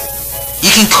answer,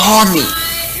 you can call me.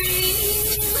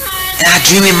 And I'll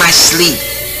dream in my sleep.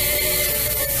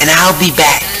 And I'll be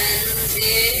back."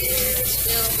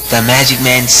 The magic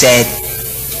man said,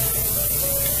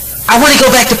 "I want to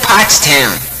go back to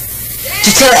Pottstown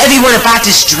to tell everyone about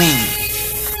this dream."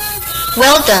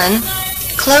 Well done.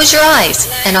 Close your eyes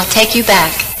and I'll take you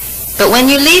back. But when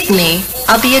you leave me,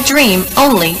 I'll be a dream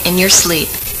only in your sleep.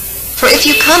 For if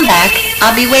you come back,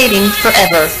 I'll be waiting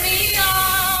forever.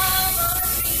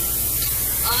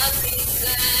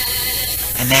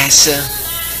 Vanessa,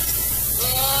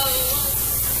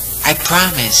 I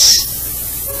promise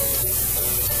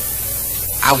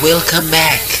I will come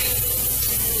back.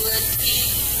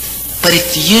 But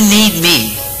if you need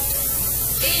me,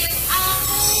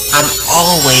 I'm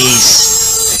always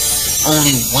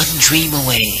only one dream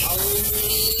away.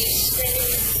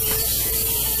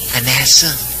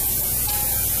 Vanessa,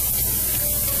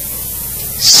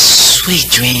 sweet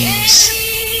dreams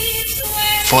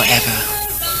forever.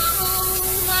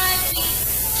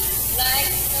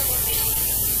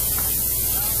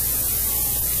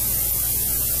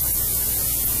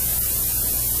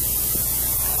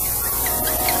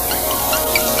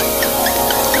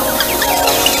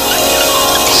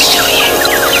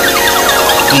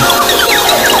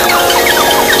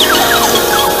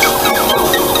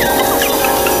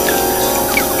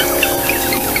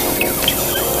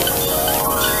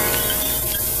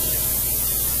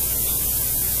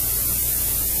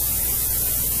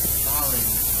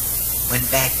 Went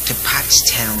back to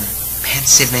Pottstown,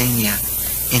 Pennsylvania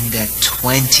in the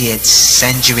 20th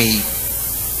century.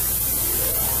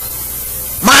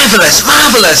 Marvelous!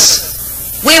 Marvelous!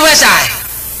 Where was I?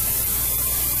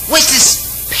 What's this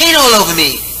paint all over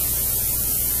me?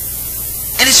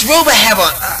 And this robe I have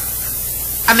on.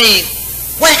 I mean,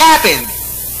 what happened?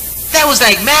 That was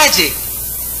like magic.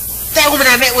 That woman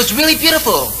I met was really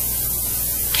beautiful.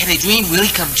 Can a dream really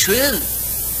come true?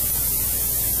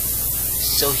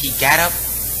 So he got up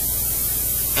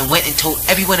and went and told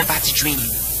everyone about the dream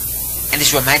and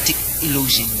this romantic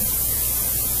illusion.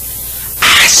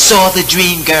 I saw the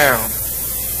dream girl.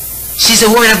 She's a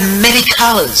woman of many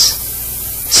colors.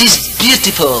 She's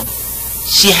beautiful.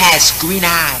 She has green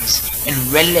eyes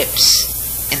and red lips,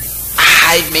 and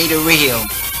I made her real.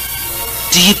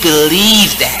 Do you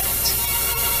believe that?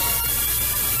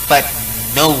 But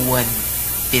no one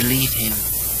believed him.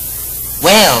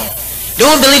 Well, no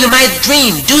one believed in my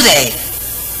dream, do they?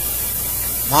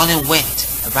 Marlon went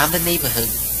around the neighborhood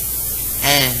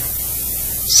and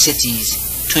cities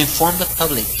to inform the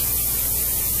public.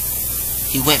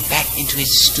 He went back into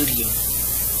his studio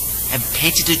and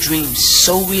painted the dream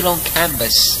so real on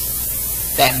canvas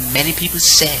that many people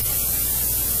said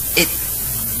it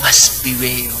must be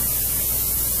real.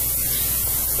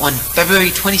 On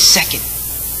February 22nd,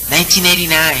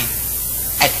 1989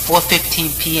 at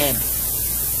 4:15 p.m.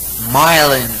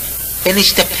 Marlon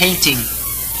finished the painting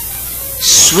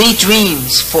Sweet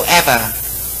Dreams Forever,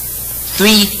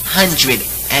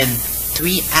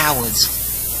 303 hours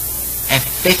and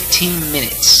 15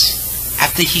 minutes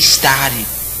after he started.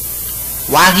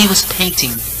 While he was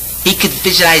painting, he could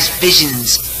visualize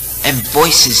visions and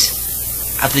voices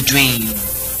of the dream.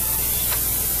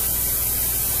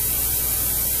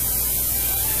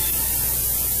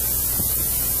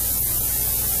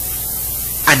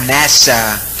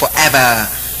 NASA forever,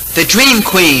 the Dream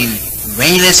Queen,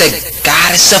 reigned as a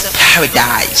goddess of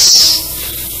paradise.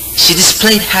 She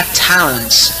displayed her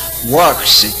talents,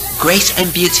 works, grace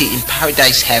and beauty in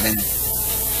paradise heaven.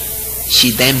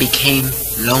 She then became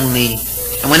lonely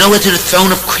and went over to the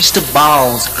throne of crystal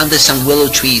balls under some willow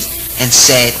trees and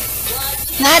said,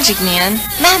 Magic Man,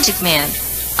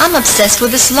 I'm obsessed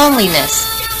with this loneliness.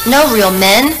 No real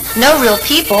men, no real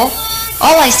people.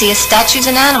 All I see is statues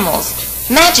and animals.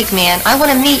 Magic Man, I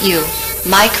want to meet you,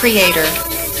 my creator.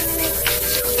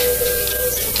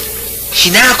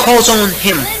 She now calls on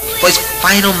him for his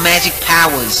final magic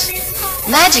powers.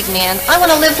 Magic Man, I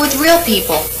want to live with real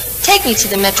people. Take me to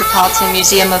the Metropolitan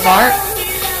Museum of Art.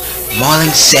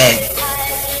 Marlon said,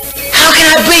 How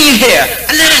can I bring you here,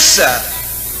 Anassa?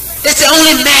 That's the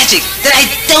only magic that I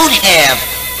don't have.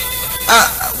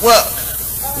 Well,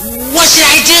 what should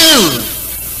I do?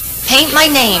 Paint my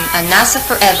name, Anassa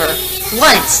forever,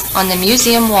 once on the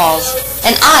museum walls,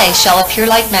 and I shall appear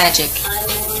like magic.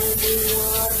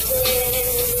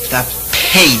 The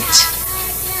paint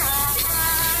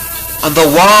on the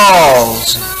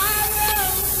walls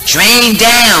drained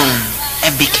down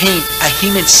and became a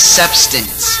human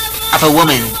substance of a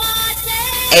woman.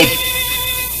 A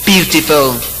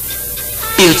beautiful,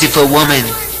 beautiful woman.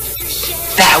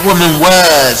 That woman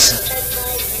was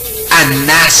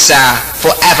Anassa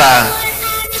forever,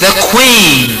 the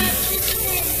queen,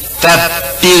 the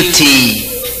beauty,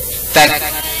 the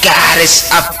goddess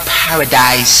of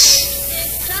paradise,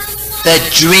 the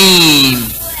dream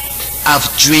of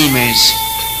dreamers,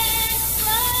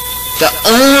 the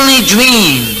only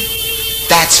dream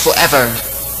that's forever,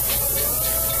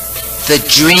 the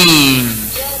dream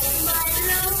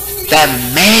that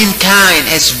mankind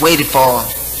has waited for.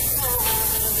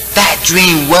 That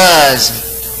dream was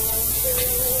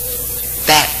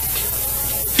that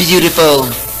beautiful,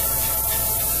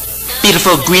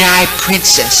 beautiful green-eyed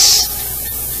princess,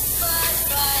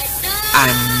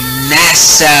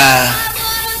 Anassa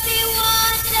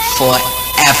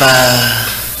forever.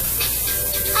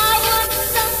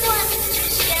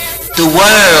 The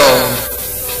world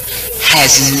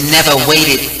has never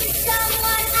waited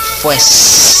for a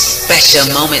special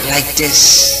moment like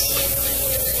this.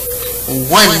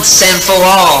 Once and for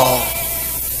all,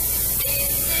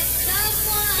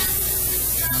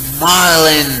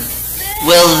 Marlon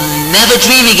will never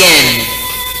dream again,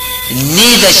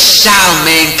 neither shall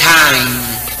mankind.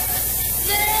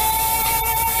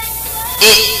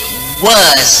 It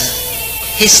was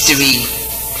history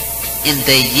in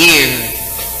the year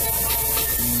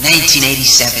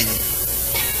 1987.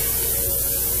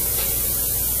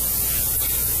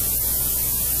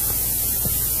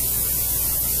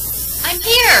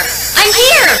 I'm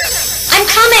here! I'm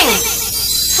coming!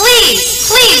 Please,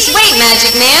 please, wait,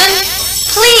 Magic Man!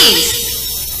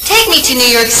 Please! Take me to New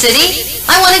York City!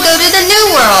 I want to go to the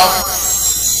New World!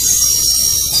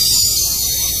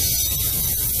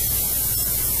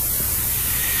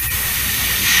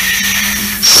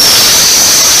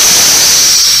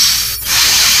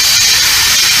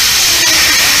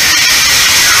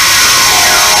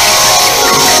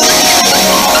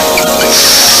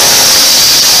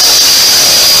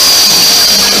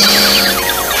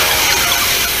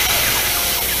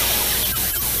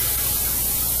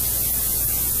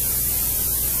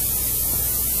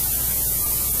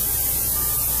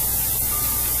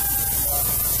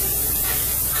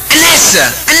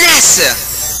 Anassa,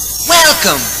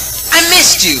 welcome. I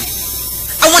missed you.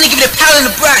 I want to give you the palette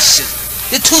and the brush,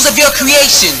 the tools of your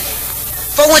creation.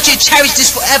 For I want you to cherish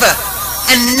this forever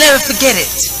and never forget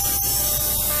it.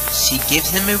 She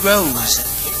gives him a rose,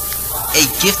 a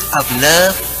gift of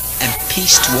love and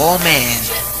peace to all man.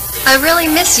 I really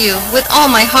miss you with all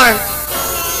my heart.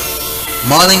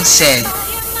 Marlon said,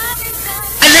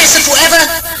 Anassa forever,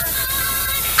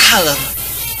 I'll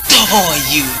adore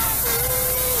you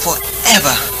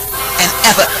forever and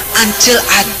ever until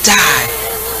I die.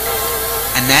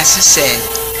 Anassa said,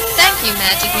 Thank you,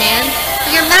 Magic Man, for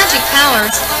your magic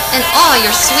powers, and all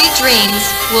your sweet dreams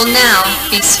will now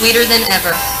be sweeter than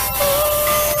ever.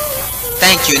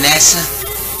 Thank you, Anassa.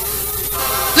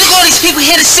 Look at all these people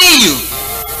here to see you.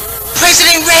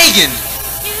 President Reagan,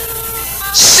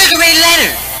 Sugar Ray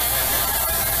Leonard,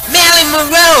 Marilyn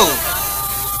Monroe,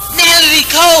 Natalie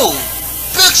Cole,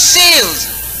 Brooke Shields,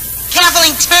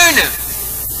 Kathleen Turner.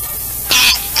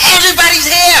 Everybody's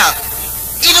here.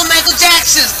 Even Michael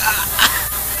Jackson's.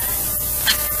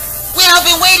 We all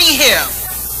been waiting here.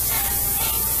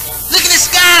 Look at the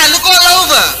sky. Look all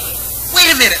over. Wait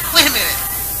a minute. Look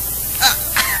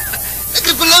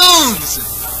at balloons.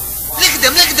 Look at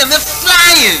them. They're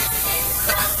flying.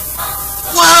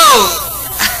 Whoa.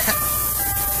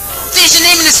 What's your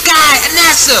name in the sky?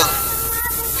 Anessa.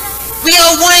 We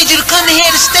all wanted you to come here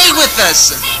to stay with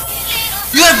us.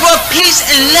 You have brought peace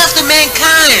and love to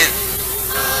mankind.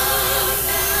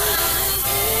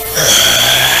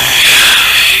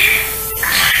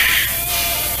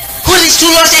 Who are these two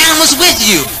lost animals with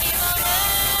you?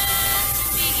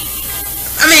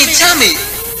 I mean, tell me.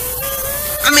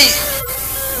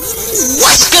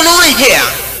 What's going on here?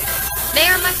 They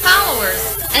are my followers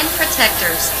and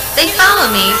protectors. They follow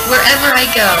me wherever I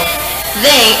go.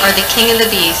 They are the king of the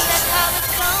beasts.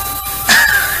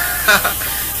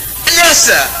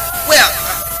 Anessa, well,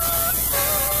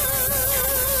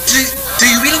 do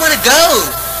you really want to go?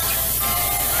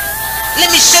 Let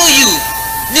me show you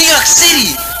New York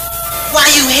City. Why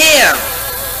are you here?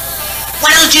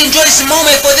 Why don't you enjoy this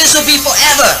moment, for this will be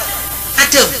forever,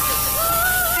 until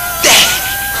death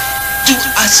do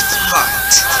us part.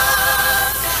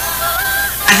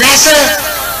 Anessa,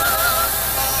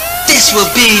 this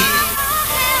will be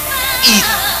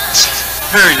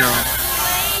eternal.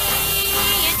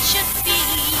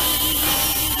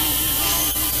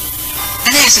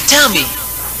 Anessa, tell me,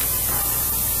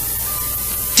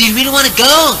 do you really want to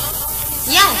go?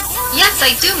 Yes,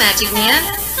 I do, Magic Man.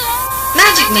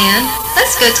 Magic Man,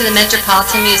 let's go to the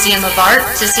Metropolitan Museum of Art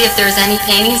to see if there's any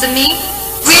paintings of me.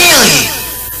 Really?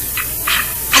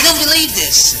 I don't believe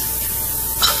this.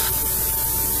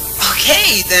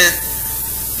 Okay, then,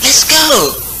 let's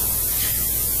go.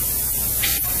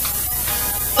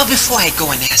 But before I go,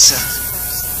 Anessa,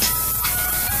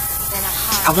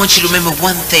 I want you to remember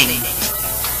one thing.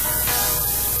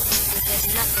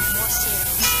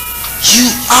 You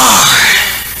are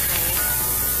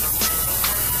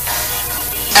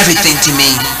everything to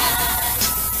me.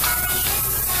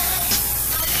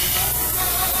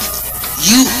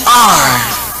 You are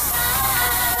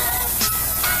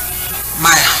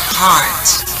my heart,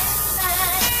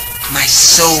 my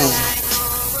soul.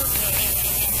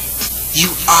 You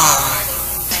are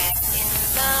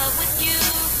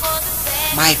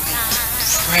my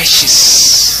precious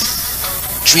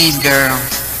dream girl.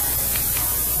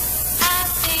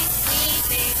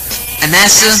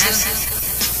 Anessa,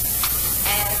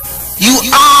 you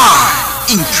are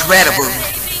incredible.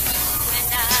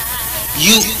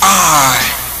 You are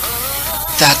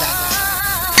the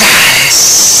goddess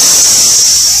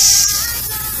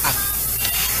of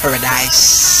paradise.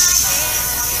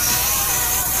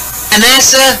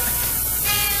 Anessa,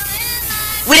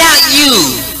 without you,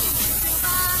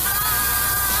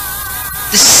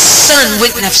 the sun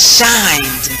wouldn't have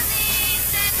shined,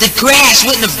 the grass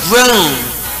wouldn't have grown,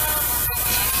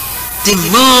 the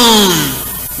moon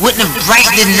wouldn't have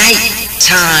brightened the night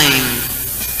time.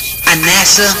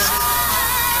 Anessa,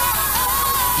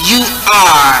 you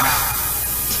are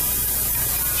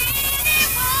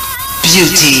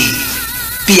beauty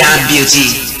beyond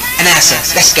beauty. Anessa,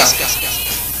 let's go.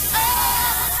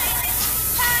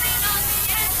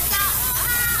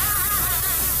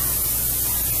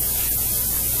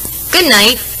 Good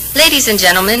night. Ladies and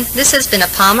gentlemen, this has been a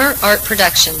Palmer Art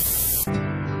production.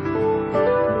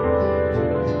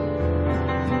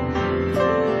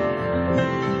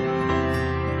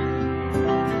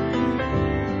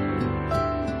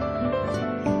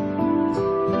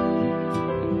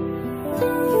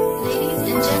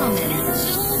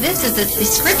 This is a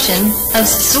description of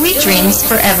Sweet Dreams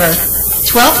Forever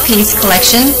 12-piece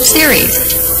collection series.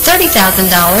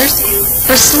 $30,000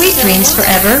 for Sweet Dreams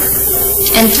Forever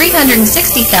and $360,000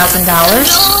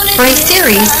 for a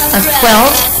series of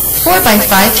 12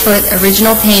 4x5-foot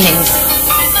original paintings.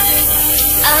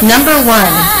 Number 1,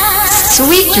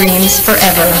 Sweet Dreams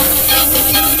Forever.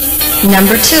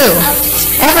 Number 2,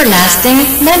 Everlasting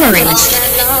Memories.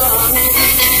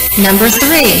 Number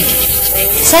 3,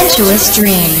 Sensuous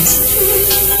Dreams.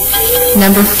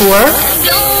 Number 4,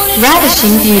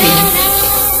 Ravishing Beauty.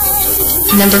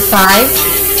 Number 5,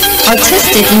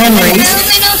 Artistic Memories.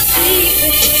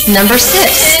 Number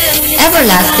 6,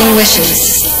 Everlasting Wishes.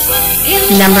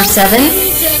 Number 7,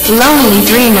 Lonely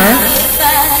Dreamer.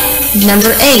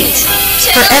 Number 8,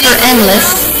 Forever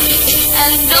Endless.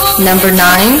 Number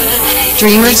 9,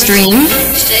 Dreamer's Dream.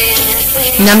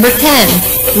 Number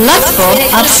 10, Lustful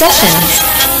Obsessions.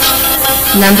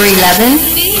 Number 11,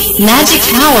 Magic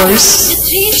Powers.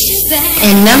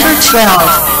 And number 12,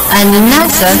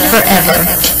 Anessa Forever.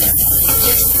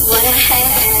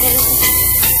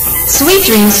 Sweet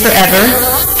Dreams Forever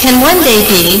can one day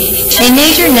be a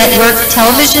major network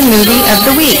television movie of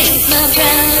the week.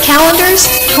 Calendars,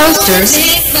 posters,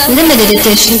 limited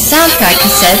edition soundtrack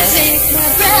cassettes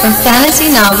from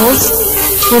fantasy novels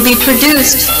will be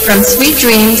produced from Sweet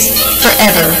Dreams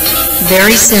Forever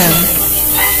very soon.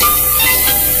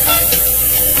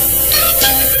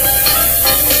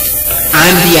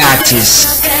 I'm the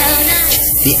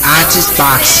artist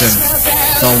boxer,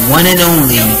 the one and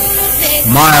only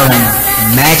Marlon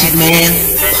Magic Man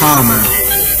Palmer.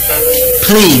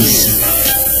 Please,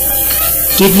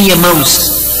 give me your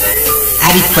most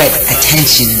adequate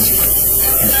attention,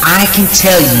 and I can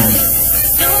tell you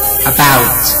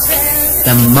about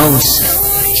the most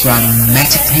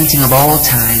dramatic painting of all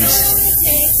times,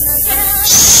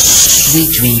 Sweet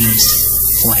Dreams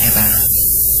Forever.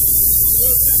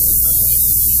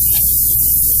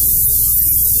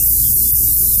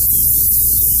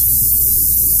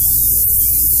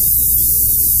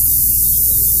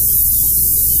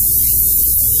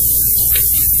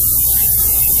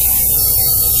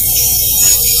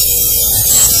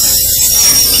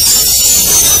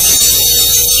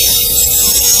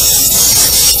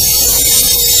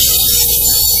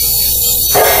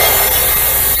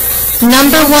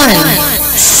 Number 1.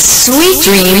 Sweet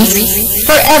Dreams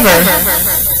Forever.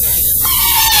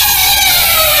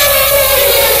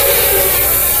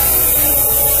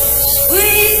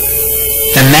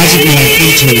 The Magic Man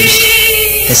enters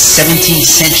the 17th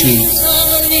century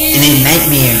in a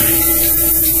nightmare.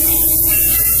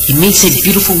 He meets a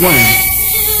beautiful woman,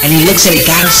 and he looks at a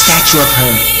god statue of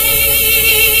her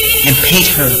and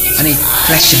paints her on a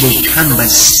fleshable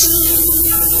canvas.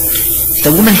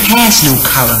 The woman has no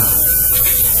color,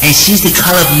 and she's the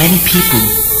color of many people.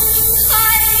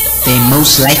 They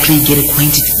most likely get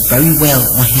acquainted very well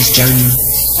on his journey.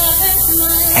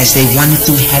 As they wander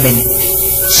through heaven,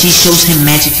 she shows him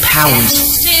magic powers,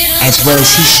 as well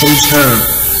as he shows her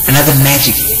another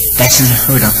magic that's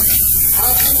unheard of.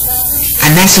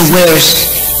 Anessa wears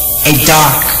a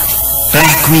dark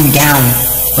black-green gown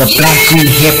with black-green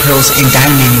hair pearls and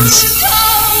diamonds.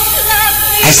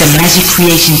 As the magic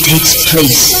creation takes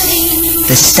place,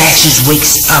 the statues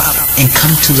wakes up and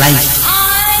come to life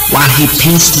while he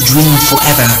paints the dream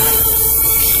forever.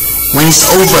 When it's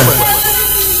over,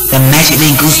 the Magic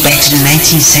Man goes back to the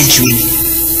 19th century.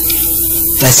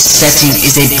 The setting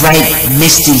is a bright,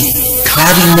 misty,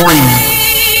 cloudy morning.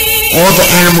 All the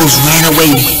animals ran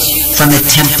away from the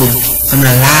temple from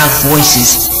the loud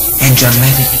voices and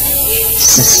dramatic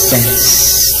suspense.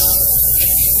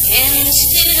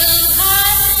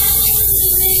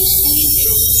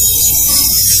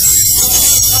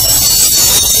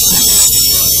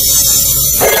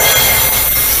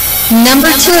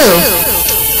 Number 2.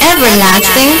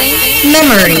 Everlasting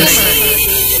Memories.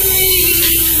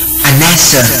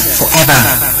 Anessa, forever,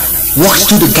 walks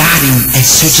through the garden and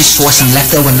searches for some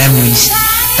leftover memories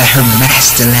that her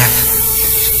master left.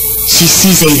 She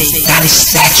sees a goddess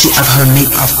statue of her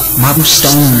made of marble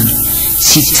stone.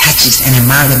 She touches and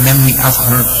admires the memory of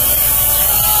her.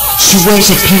 She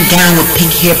wears a pink gown with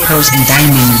pink hair pearls and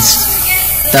diamonds.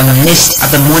 The mist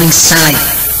of the morning sunlight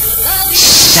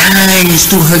shines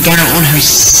through her gown on her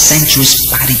sensuous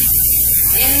body.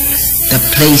 The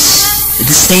place is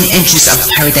the same entrance of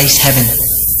paradise heaven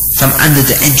from under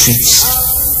the entrance.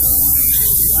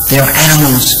 There are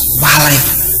animals,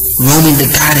 wildlife, roaming the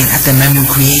garden after memory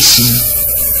creation.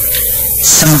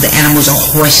 Some of the animals are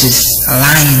horses,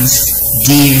 lions,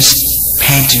 deers,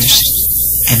 panthers,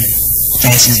 and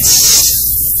pheasants.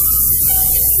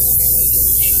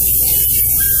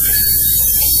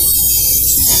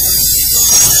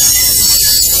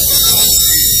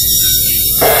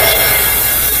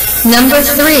 Number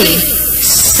 3.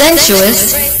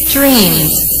 Sensuous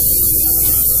Dreams.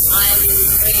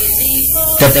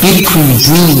 The beauty queen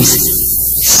dreams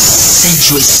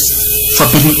sensuous,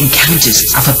 forbidden encounters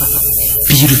of a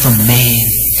beautiful man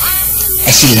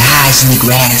as she lies in the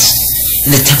grass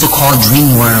in the temple called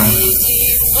Dream World.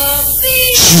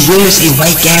 She wears a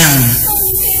white gown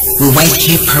with white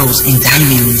hair pearls and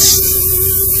diamonds.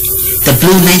 The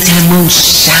blue nighttime moon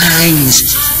shines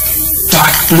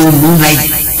dark blue moonlight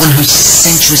on her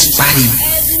sensuous body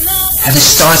as the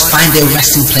stars find their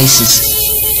resting places.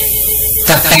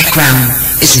 The background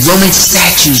is Roman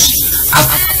statues of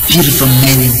beautiful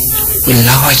men with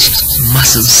large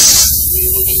muscles.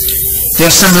 There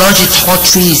are some larger tall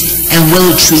trees and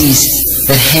willow trees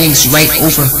that hangs right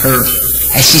over her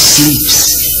as she sleeps.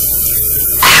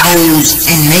 Owls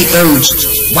and night birds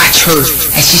watch her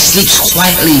as she sleeps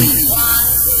quietly,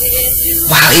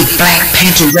 while a black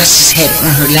panther rests his head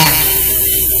on her lap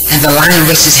and the lion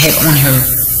rests his head on her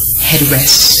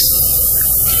headrest.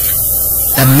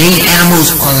 The main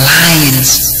animals are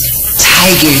lions,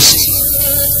 tigers,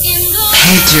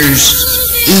 panthers,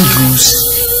 eagles,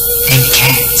 and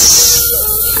cats.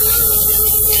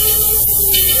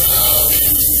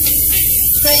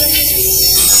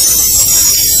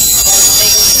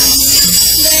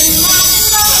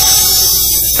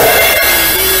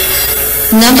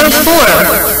 Number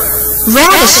 4.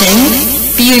 ravishing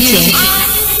beauty.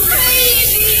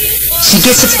 She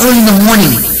gets up early in the morning,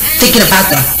 thinking about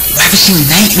the ravishing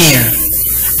nightmare.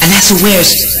 Vanessa wears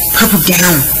purple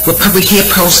gown with purple hair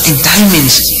pearls and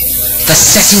diamonds. The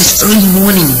setting is early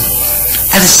morning,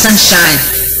 as the sunshine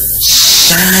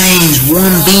shines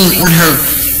warm beam on her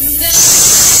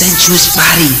sensuous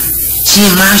body. She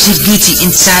admires his beauty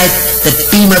inside the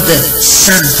beam of the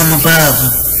sun from above.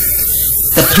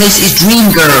 The place is Dream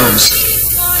Girls,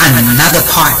 another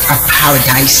part of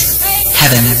paradise,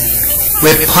 heaven,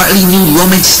 where partly nude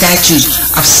Roman statues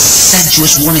of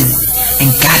sensuous women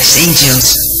and goddess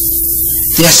angels.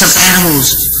 There are some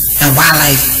animals and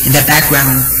wildlife in the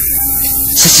background,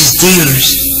 such as deers,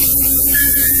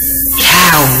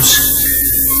 cows,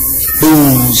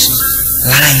 bulls,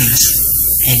 lions,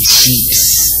 and sheep.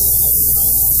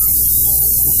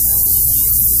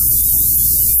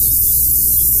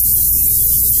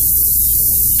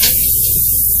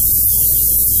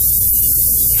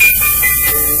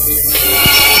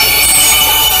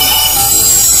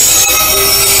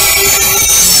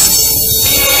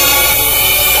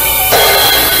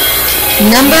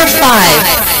 Number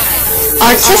 5.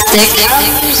 Artistic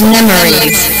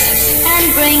memories.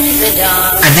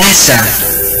 Vanessa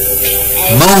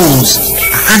molds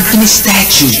an unfinished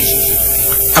statue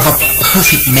of a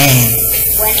perfect man.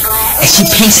 As she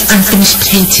paints unfinished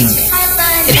painting,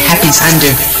 it happens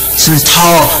under some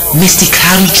tall, misty,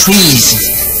 cloudy trees.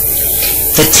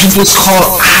 The temple is called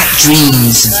Art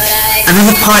Dreams,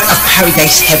 another part of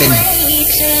paradise heaven.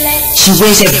 She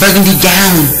wears a burgundy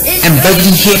gown and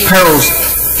burgundy hair pearls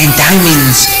and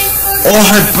diamonds. All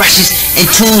her brushes and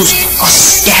tools are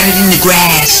scattered in the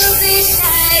grass.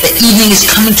 The evening is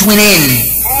coming to an end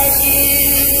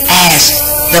as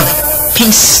the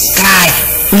pink sky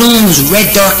blooms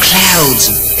red dark clouds.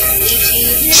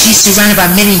 She's surrounded by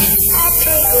many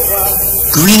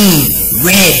green,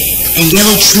 red, and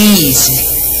yellow trees.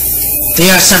 There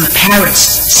are some parrots,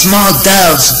 small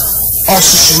doves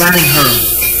also surrounding her.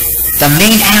 The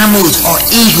main animals are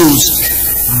eagles,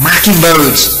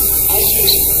 mockingbirds,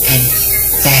 and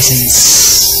pheasants.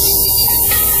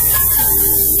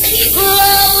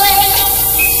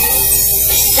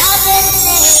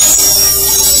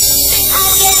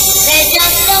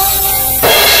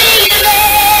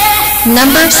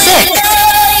 Number 6.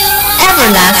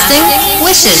 Everlasting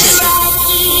wishes.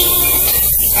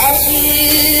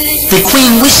 The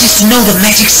queen wishes to know the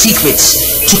magic secrets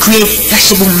to create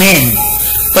flexible men,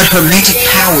 but her magic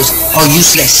powers are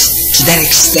useless to that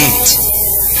extent.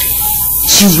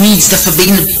 She reads the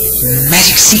forbidden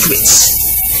magic secrets.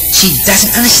 She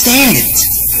doesn't understand it.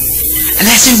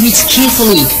 Vanessa reads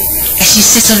carefully as she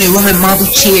sits on a Roman marble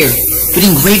chair with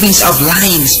engravings of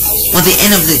lions on the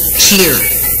end of the chair.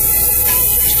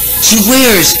 She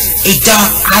wears a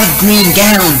dark olive green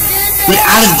gown with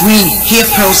olive green hair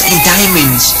pearls and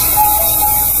diamonds.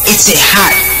 It's a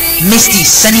hot, misty,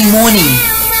 sunny morning.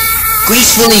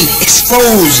 Gracefully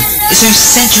exposed is her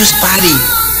sensuous body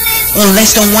on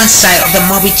less than one side of the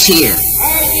marble chair.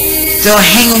 There are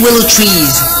hanging willow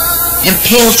trees and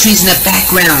pale trees in the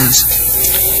background.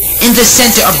 In the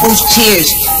center of both chairs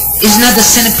is another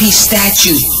centerpiece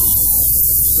statue,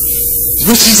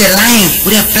 which is a lion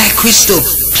with a black crystal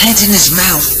planted in his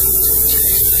mouth.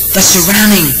 The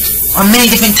surrounding are many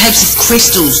different types of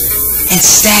crystals and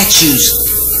statues.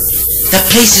 The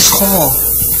place is called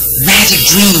Magic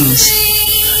Dreams,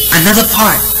 another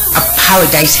part of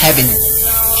paradise heaven.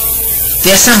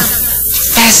 There are some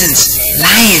pheasants,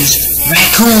 lions,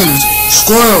 raccoons,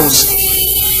 squirrels,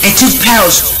 and 2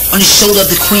 parrots on the shoulder of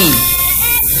the queen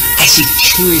as she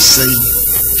curiously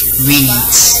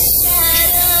reads.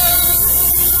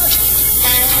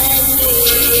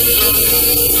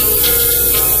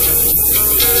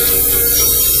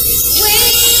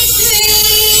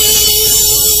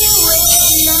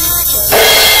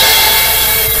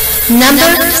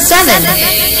 Number 7.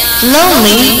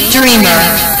 Lonely Dreamer.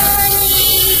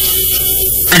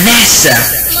 Vanessa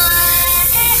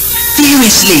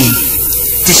furiously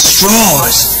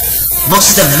destroys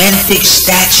most of the magnific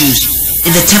statues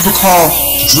in the temple called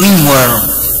Dream World.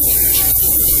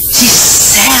 She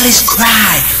sadly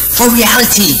cries for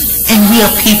reality and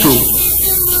real people.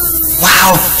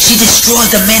 Wow, she destroys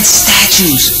the men's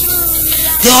statues.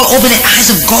 They all open their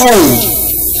eyes of gold.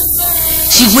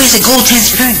 She wears a gold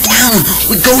transparent gown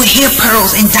with gold hair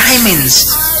pearls and diamonds.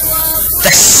 The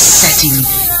setting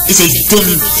is a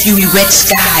dim, fury red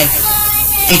sky,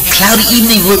 a cloudy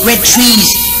evening with red trees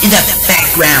in the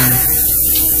background.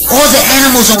 All the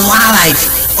animals and wildlife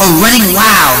are running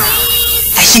wild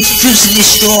as she fiercely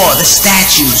destroys the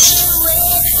statues.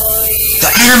 The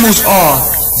animals are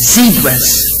zebras,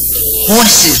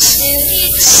 horses,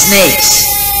 snakes,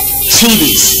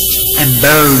 cheetahs, and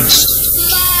birds.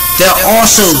 There are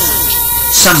also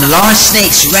some large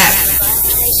snakes wrapped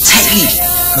tightly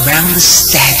around the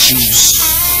statues.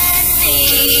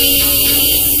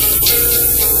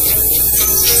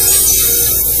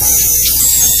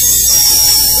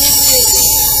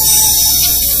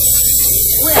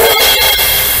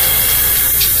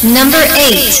 Number 8.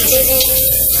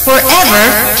 Forever,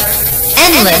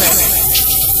 endless.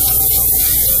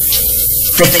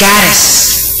 The goddess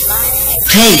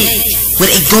played with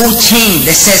a gold chain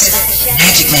that says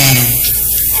Magic Man.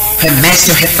 Her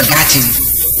master had forgotten.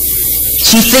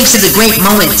 She thinks of the great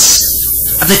moments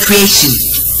of the creation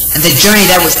and the journey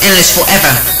that was endless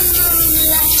forever.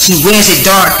 She wears a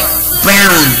dark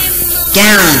brown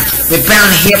gown with brown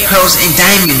hair pearls and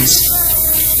diamonds.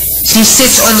 She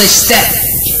sits on the step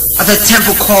of the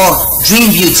temple called Dream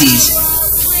Beauties.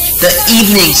 The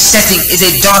evening setting is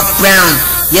a dark brown,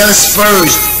 yellow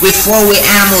spurs with four-way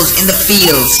animals in the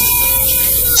fields.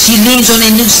 She leans on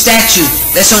a new statue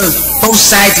that's on both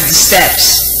sides of the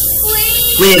steps,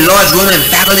 with a large Roman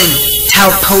Babylon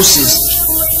tower poses.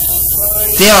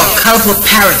 There are colorful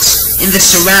parrots in the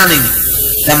surrounding.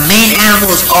 The main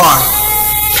animals are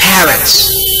parrots,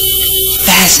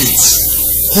 pheasants,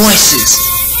 horses,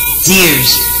 deers,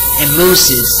 and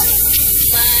mooses.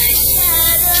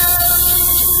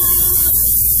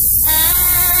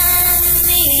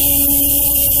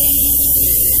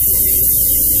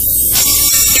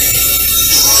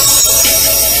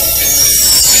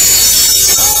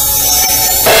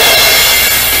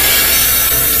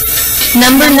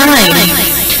 Number 9.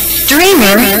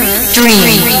 Dreamer,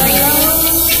 dream.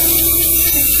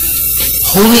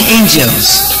 Holy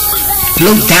angels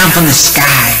float down from the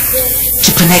sky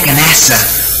to connect NASA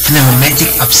from the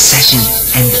romantic obsession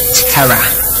and terror.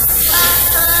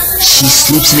 She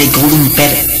sleeps in a golden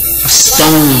bed of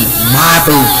stone,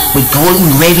 marble, with golden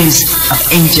ravens of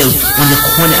angels on the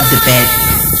corner of the bed.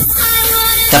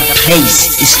 The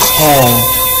place is called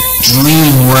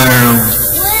Dream World,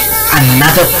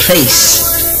 another place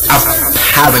of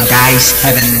paradise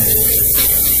heaven.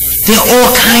 There are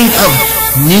all kinds of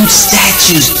nude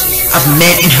statues of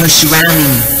men in her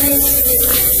surrounding.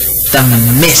 The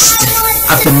mist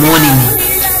of the morning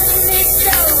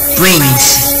brings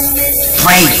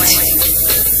bright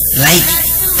light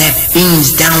that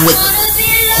beams down with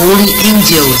holy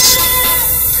angels.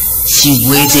 She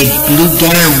wears a blue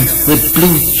gown with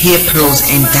blue hair pearls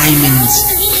and diamonds.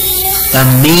 The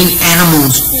main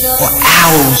animals are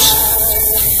owls,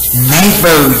 night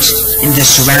birds in the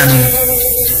surrounding.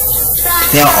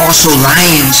 There are also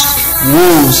lions,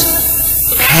 wolves,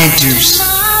 panthers,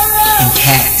 and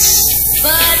cats.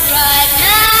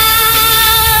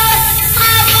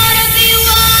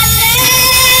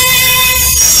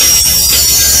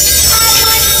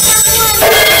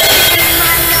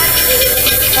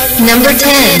 Number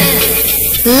 10.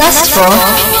 Lustful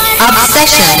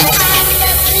obsession.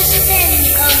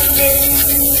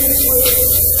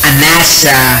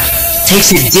 NASA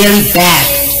takes a daily bath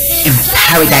in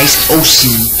Paradise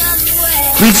Ocean.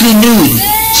 Briefly nude,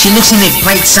 she looks in the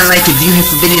bright sunlight to view her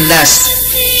forbidden lust.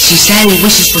 She sadly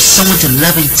wishes for someone to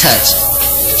love and touch.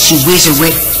 She wears her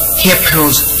red hair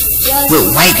pearls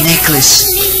with white necklace.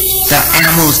 The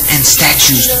animals and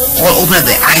statues all open up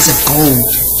their eyes of gold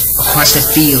across the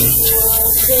field.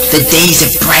 The days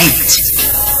are bright,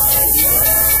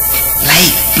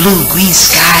 light blue-green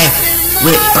sky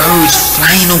with birds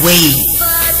flying away.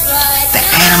 The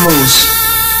animals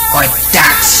are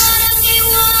ducks,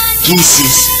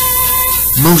 geese,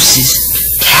 mooses,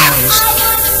 cows,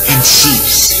 and sheep.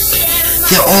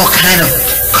 There are all kinds of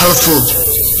colorful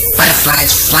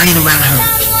butterflies flying around her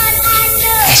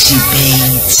as she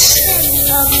bathes.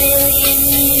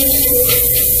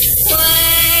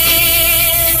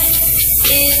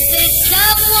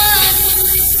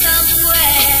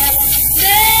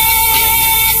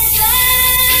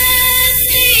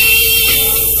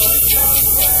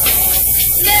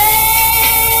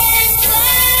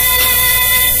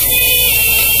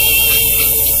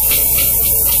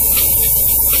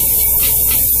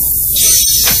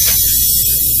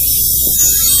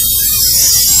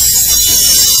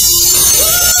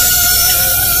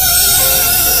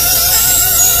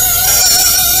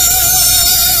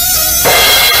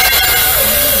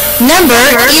 Number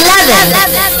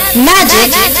 11. Magic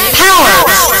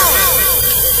powers.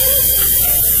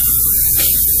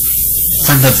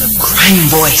 From the crying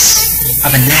voice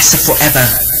of NASA Forever,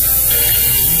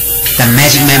 the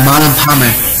Magic Man Marlon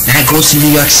Palmer now goes to New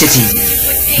York City,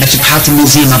 Metropolitan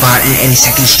Museum of Art in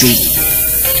 82nd Street.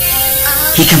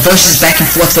 He converses back and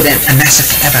forth with NASA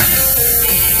Forever.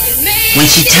 when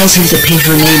she tells him to paint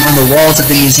her name on the walls of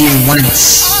the museum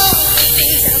once.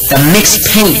 The mixed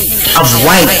paint of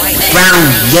white, brown,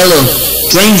 yellow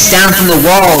drains down from the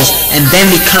walls and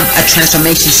then becomes a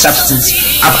transformation substance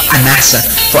of Anassa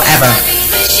forever.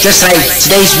 Just like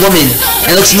today's woman,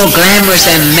 it looks more glamorous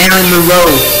than Marilyn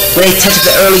Monroe with a touch of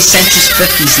the early century's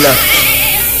 50s look.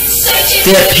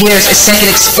 There appears a second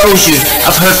exposure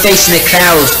of her face in the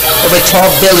clouds over tall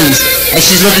buildings as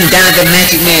she's looking down at the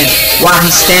magic man while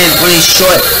he stands on a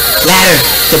short ladder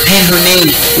to paint her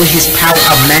name with his power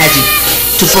of magic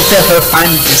to fulfill her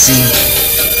fantasy.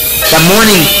 The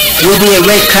morning will be a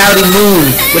red cloudy moon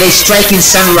with a striking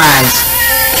sunrise.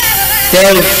 There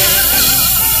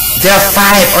are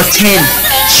 5 or 10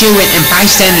 children and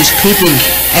bystanders peeping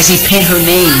as he paints her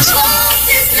names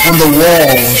on the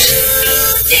walls.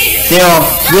 There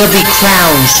will be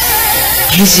crowds,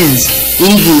 pigeons,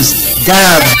 eagles,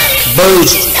 doves,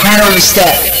 birds, hat on the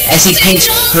step as he paints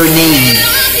her name.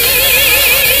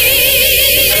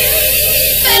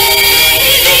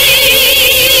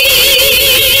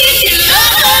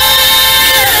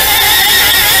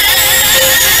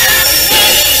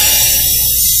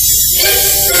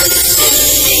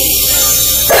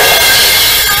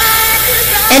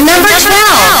 And number 12,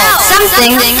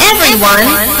 something everyone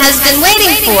has been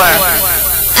waiting for.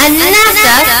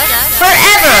 Anassa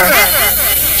Forever.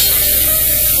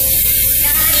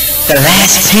 The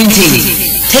last painting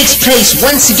takes place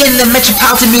once again in the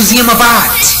Metropolitan Museum of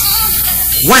Art.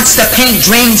 Once the paint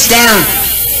drains down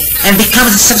and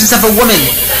becomes the substance of a woman,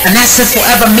 Anassa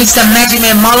Forever meets the magic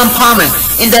man Marlon Palmer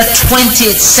in the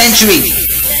 20th century.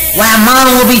 While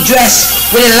Marlon will be dressed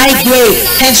with a light gray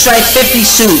pinstripe 50s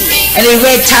suit and a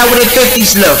red tie with a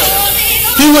 50s look.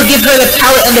 He will give her the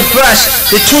palette and the brush,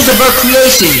 the tools of her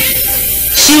creation.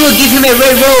 She will give him a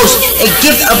red rose, a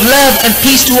gift of love and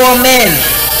peace to all men.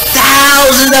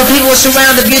 Thousands of people will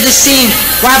surround the beautiful scene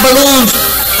while balloons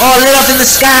are lit up in the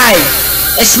sky.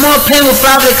 A small plane will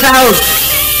fly over the clouds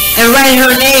and write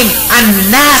her name,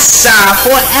 Anassa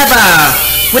Forever,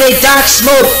 with a dark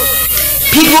smoke.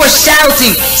 People are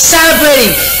shouting,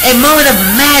 celebrating, a moment of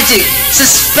magic,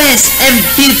 suspense, and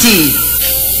beauty.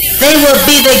 They will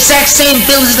be the exact same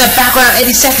buildings in the background of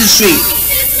 82nd Street.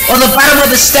 On the bottom of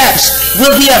the steps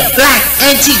will be a black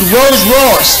antique Rolls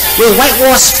Royce with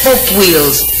white-wall spoke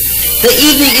wheels. The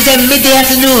evening is a midday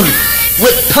afternoon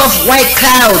with puffed white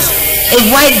clouds. A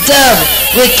white dove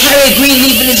will carry a green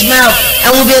leaf in its mouth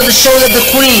and will be able to show up the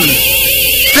queen.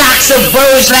 Flocks of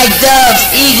birds like doves,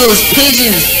 eagles,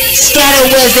 pigeons scatter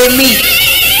where they meet.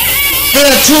 There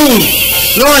are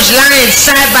 2 large lions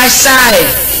side by side,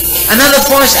 another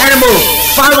forest animal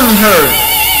following her.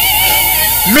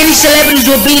 Many celebrities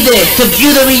will be there to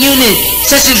view the reunion,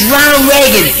 such as Ronald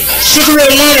Reagan, Sugar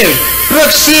Ray Leonard,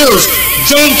 Brooke Shields,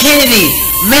 Jane Kennedy,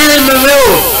 Marilyn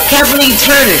Monroe, Kathleen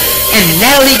Turner, and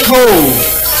Natalie Cole.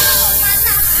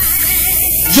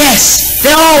 Yes,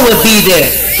 they all will be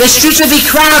there. The streets will be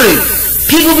crowded.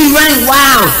 People will be running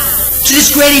wild to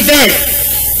this great event.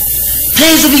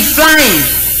 Planes will be flying.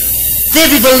 There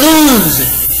will be balloons.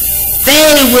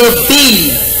 There will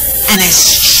be an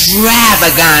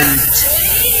extravagant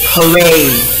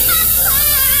parade.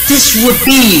 This would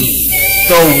be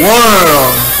the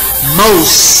world's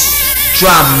most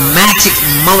dramatic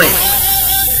moment.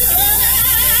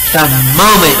 The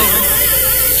moment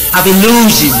of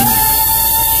illusion,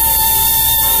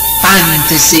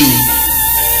 fantasy,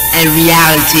 and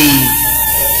reality.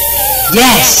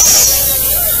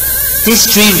 Yes,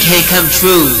 this dream can come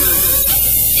true.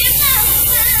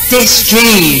 This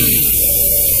dream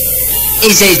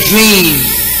is a dream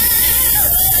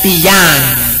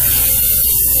beyond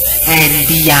and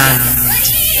beyond.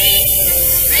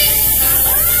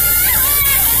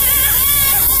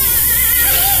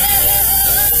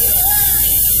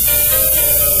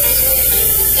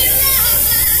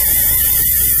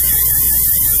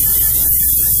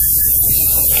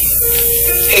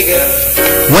 Hey girl.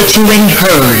 What you ain't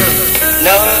heard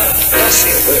No, don't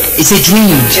say a word. is a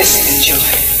dream Just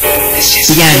enjoy. It's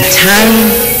just beyond time,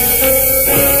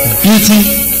 beauty,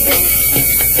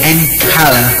 and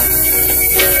color.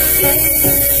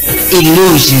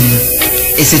 Illusion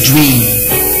is a dream.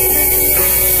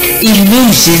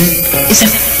 Illusion is a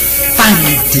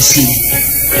fantasy.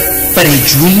 But a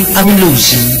dream of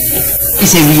illusion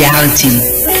is a reality.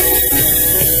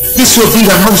 This will be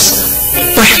the most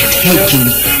breathtaking,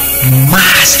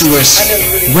 masterous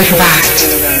work of art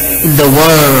in the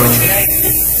world.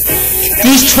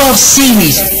 These 12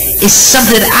 series is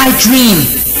something that I dream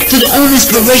through the own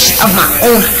inspiration of my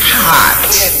own heart.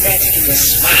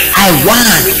 I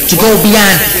want to go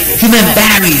beyond human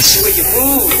barriers.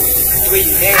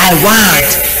 I want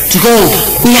to go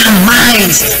beyond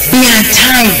minds, beyond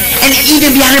time, and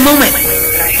even beyond a moment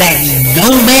that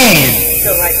no man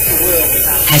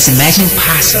has imagined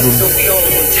possible.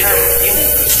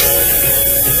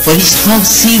 For this whole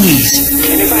series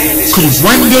could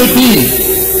one day be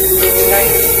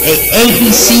a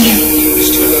ABC,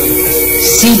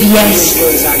 CBS,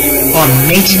 or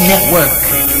major network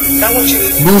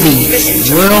movie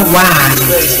worldwide.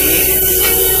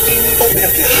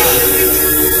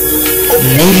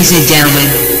 Ladies and gentlemen,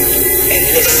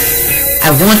 I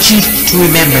want you to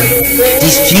remember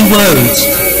these few words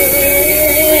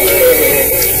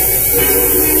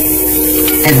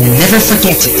and never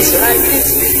forget it.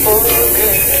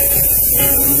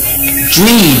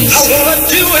 Dreams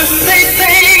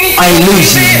are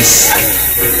illusions.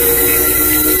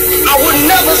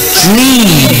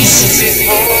 Dreams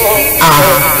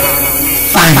are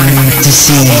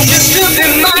fantasies.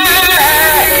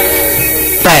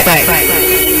 But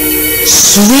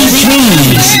sweet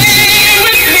dreams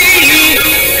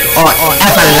are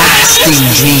everlasting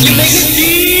dreams.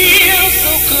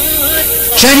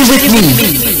 Journey with me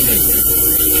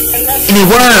in a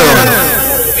world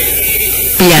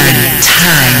beyond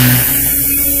time,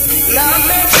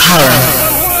 color,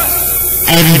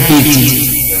 and beauty.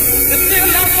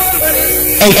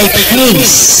 A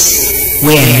place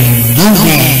where no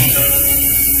man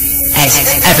has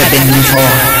ever been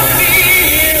before.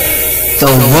 The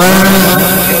world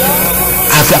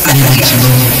of the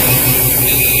unimaginable.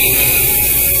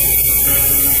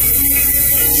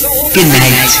 Good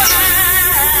night,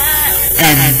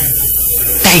 and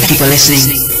thank you for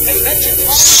listening.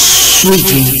 Sweet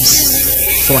dreams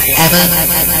forever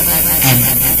and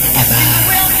ever.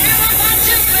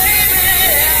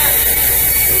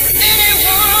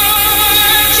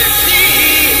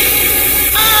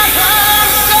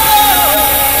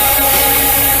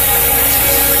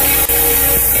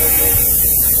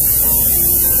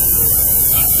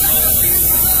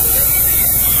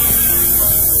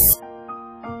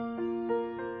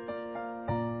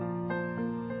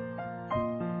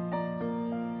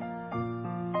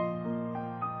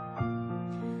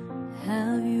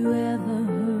 Have you ever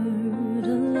heard a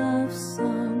love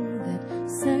song that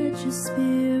set your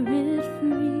spirit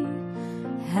free?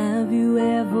 Have you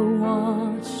ever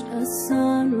watched a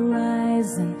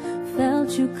sunrise and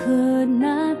felt you could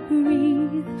not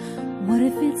breathe? What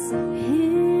if it's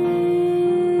him?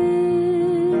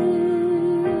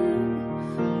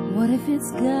 What if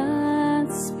it's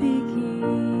God speaking?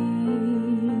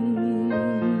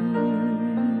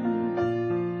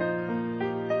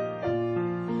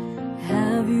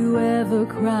 Have you ever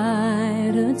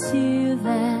cried a tear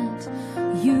that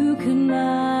you could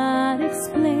not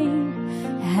explain?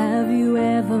 Have you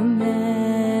ever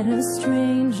met a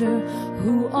stranger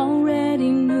who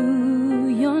already knew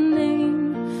your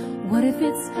name? What if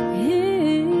it's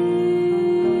him?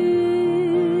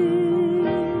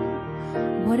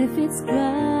 What if it's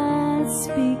God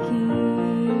speaking?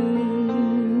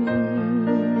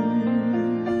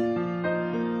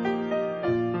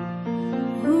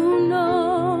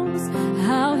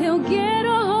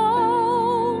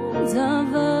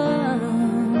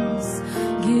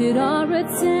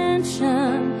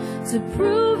 Attention to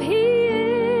prove he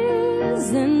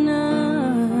is in